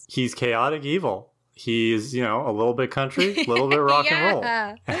 He's chaotic evil. He's, you know, a little bit country, a little bit rock and roll.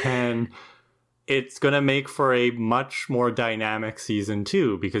 And it's going to make for a much more dynamic season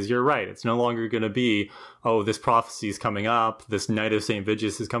 2, because you're right. It's no longer going to be, oh, this prophecy is coming up, this Night of St.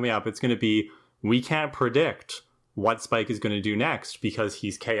 Vigius is coming up. It's going to be, we can't predict what Spike is going to do next, because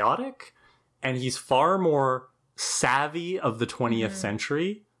he's chaotic and he's far more savvy of the 20th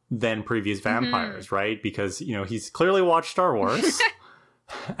century than previous vampires, right? Because, you know, he's clearly watched Star Wars.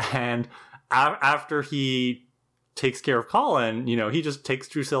 And after he takes care of Colin, you know, he just takes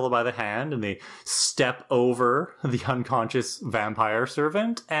Drusilla by the hand and they step over the unconscious vampire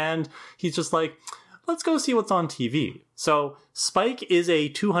servant, and he's just like, let's go see what's on TV. So Spike is a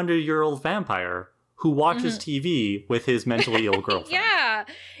 200-year-old vampire who watches TV with his mentally ill girlfriend.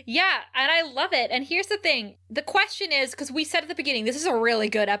 Yeah, and I love it. And here's the thing. The question is, because we said at the beginning, this is a really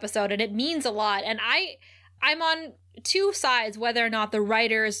good episode and it means a lot. And I'm on two sides, whether or not the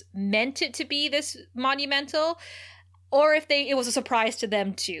writers meant it to be this monumental, or if it was a surprise to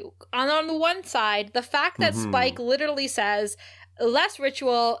them too. And on the one side, the fact that Spike literally says less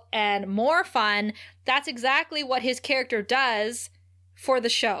ritual and more fun, that's exactly what his character does for the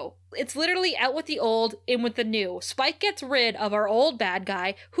show. It's literally out with the old, in with the new. Spike gets rid of our old bad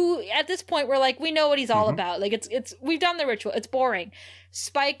guy, who at this point we're like, we know what he's all about. Like, it's we've done the ritual. It's boring.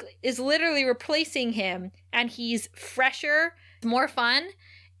 Spike is literally replacing him, and he's fresher, more fun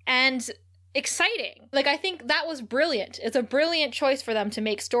and exciting. Like, I think that was brilliant. It's a brilliant choice for them to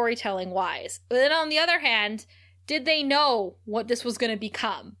make storytelling wise. But then on the other hand, did they know what this was going to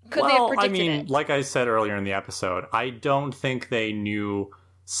become? Could they have predicted it? Like I said earlier in the episode, I don't think they knew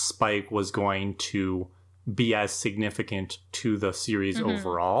Spike was going to be as significant to the series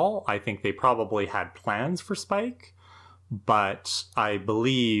overall. I think they probably had plans for Spike, but I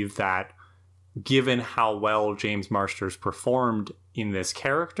believe that given how well James Marsters performed in this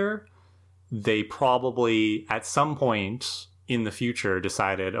character, they probably at some point in the future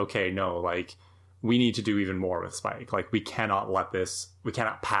decided, okay, no, like, we need to do even more with Spike. Like, we cannot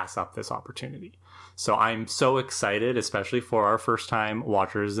pass up this opportunity. So I'm so excited, especially for our first time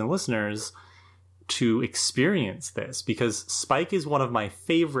watchers and listeners, to experience this, because Spike is one of my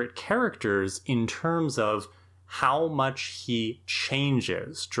favorite characters in terms of how much he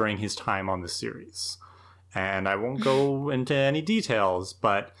changes during his time on the series. And I won't go into any details,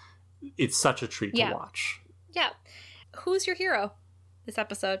 but it's such a treat to watch. Yeah. Who's your hero this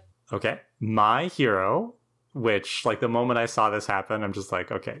episode? Okay. My hero, which, like, the moment I saw this happen, I'm just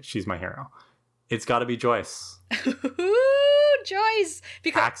like, okay, she's my hero. It's got to be Joyce. Joyce!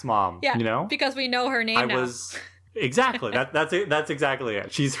 Axe Mom, you know? Because we know her name now. Exactly. That's exactly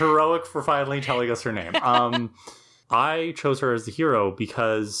it. She's heroic for finally telling us her name. I chose her as the hero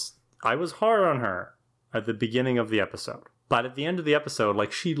because I was hard on her at the beginning of the episode. But at the end of the episode,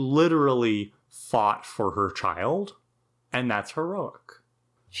 like, she literally fought for her child, and that's heroic.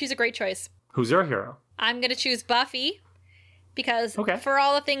 She's a great choice. Who's your hero? I'm going to choose Buffy because for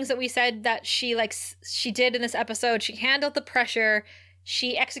all the things that we said that she did in this episode, she handled the pressure,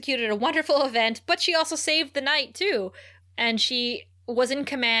 she executed a wonderful event, but she also saved the night too. And she was in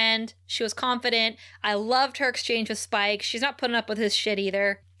command. She was confident. I loved her exchange with Spike. She's not putting up with his shit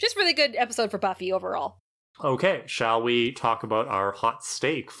either. Just really good episode for Buffy overall. Okay, shall we talk about our hot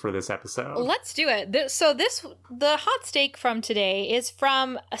steak for this episode? Let's do it. The hot steak from today is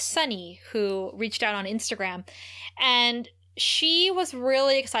from Sunny, who reached out on Instagram, and she was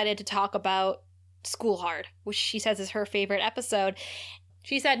really excited to talk about School Hard, which she says is her favorite episode.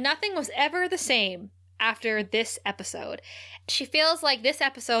 She said nothing was ever the same after this episode. She feels like this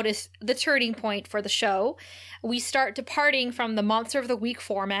episode is the turning point for the show. We start departing from the Monster of the Week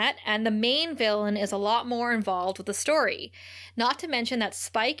format, and the main villain is a lot more involved with the story. Not to mention that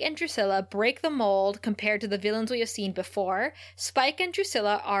Spike and Drusilla break the mold compared to the villains we have seen before. Spike and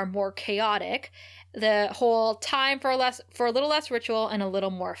Drusilla are more chaotic. The whole time for a little less ritual and a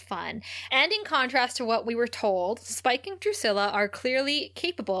little more fun. And in contrast to what we were told, Spike and Drusilla are clearly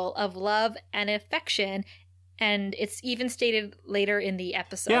capable of love and affection, and it's even stated later in the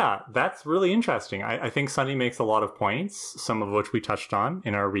episode. Yeah, that's really interesting. I think Sunny makes a lot of points, some of which we touched on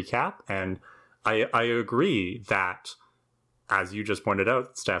in our recap, and I agree that, as you just pointed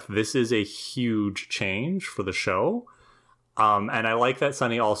out, Steph, this is a huge change for the show. And I like that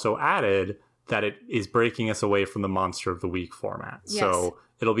Sunny also added that it is breaking us away from the Monster of the Week format. Yes. So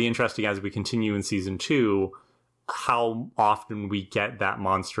it'll be interesting as we continue in season 2 how often we get that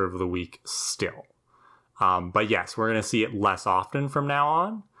Monster of the Week still. But yes, we're going to see it less often from now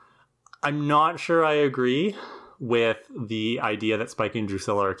on. I'm not sure I agree with the idea that Spike and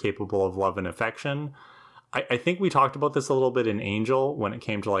Drusilla are capable of love and affection. I think we talked about this a little bit in Angel when it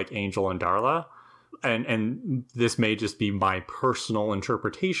came to, like, Angel and Darla. And this may just be my personal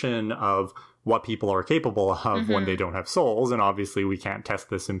interpretation of what people are capable of when they don't have souls. And obviously we can't test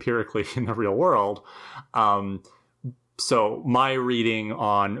this empirically in the real world. So my reading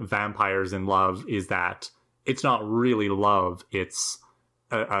on vampires in love is that it's not really love. It's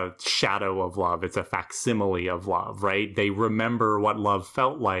a shadow of love. It's a facsimile of love, right? They remember what love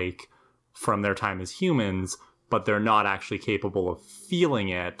felt like from their time as humans, but they're not actually capable of feeling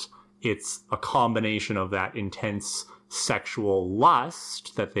it. It's a combination of that intense sexual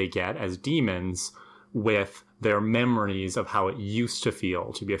lust that they get as demons with their memories of how it used to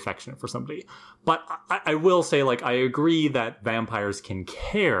feel to be affectionate for somebody. But I will say, like, I agree that vampires can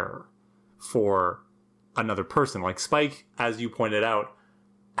care for another person. Like, Spike, as you pointed out,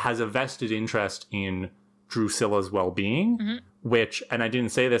 has a vested interest in Drusilla's well-being, which, and I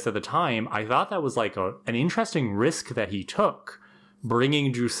didn't say this at the time, I thought that was like an interesting risk that he took,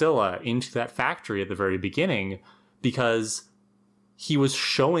 bringing Drusilla into that factory at the very beginning, because he was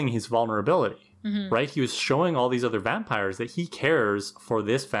showing his vulnerability, right? He was showing all these other vampires that he cares for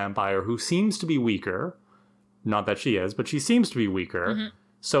this vampire who seems to be weaker. Not that she is, but she seems to be weaker.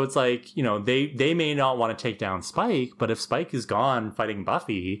 So it's like, you know, they may not want to take down Spike, but if Spike is gone fighting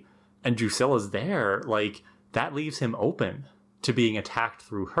Buffy and Drusilla's there, like, that leaves him open to being attacked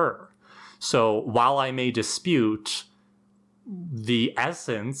through her. So while I may dispute the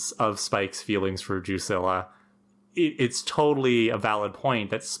essence of Spike's feelings for Drusilla, it's totally a valid point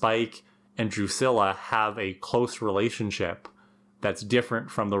that Spike and Drusilla have a close relationship that's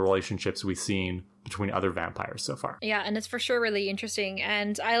different from the relationships we've seen between other vampires so far. Yeah, and it's for sure really interesting.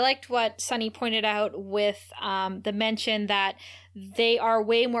 And I liked what Sunny pointed out with the mention that they are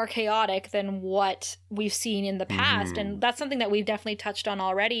way more chaotic than what we've seen in the past. And that's something that we've definitely touched on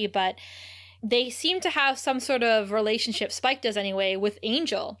already, but they seem to have some sort of relationship, Spike does anyway, with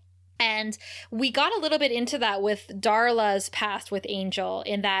Angel. And we got a little bit into that with Darla's past with Angel,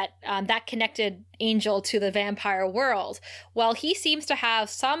 in that that connected Angel to the vampire world. Well, he seems to have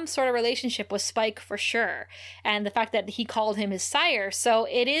some sort of relationship with Spike for sure, and the fact that he called him his sire. So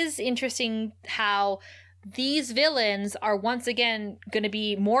it is interesting how these villains are once again going to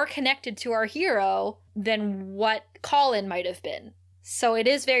be more connected to our hero than what Colin might have been. So it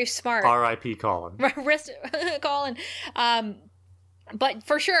is very smart. R.I.P. Colin. Colin. But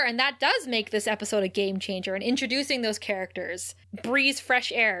for sure, and that does make this episode a game changer, and introducing those characters breathes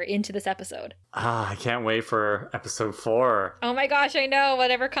fresh air into this episode. I can't wait for episode 4. Oh my gosh, I know,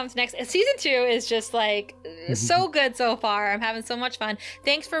 whatever comes next. Season 2 is just like so good so far. I'm having so much fun.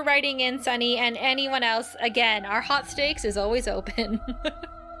 Thanks for writing in, Sunny, and anyone else. Again, our hot stakes is always open.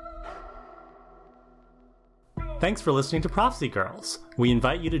 Thanks for listening to Prophecy Girls. We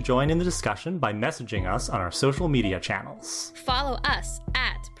invite you to join in the discussion by messaging us on our social media channels. Follow us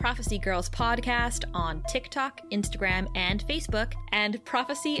at Prophecy Girls Podcast on TikTok, Instagram, and Facebook, and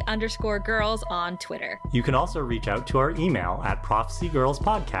Prophecy_Girls on Twitter. You can also reach out to our email at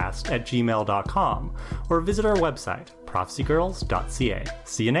prophecygirlspodcast@gmail.com or visit our website, prophecygirls.ca.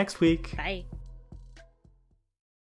 See you next week. Bye.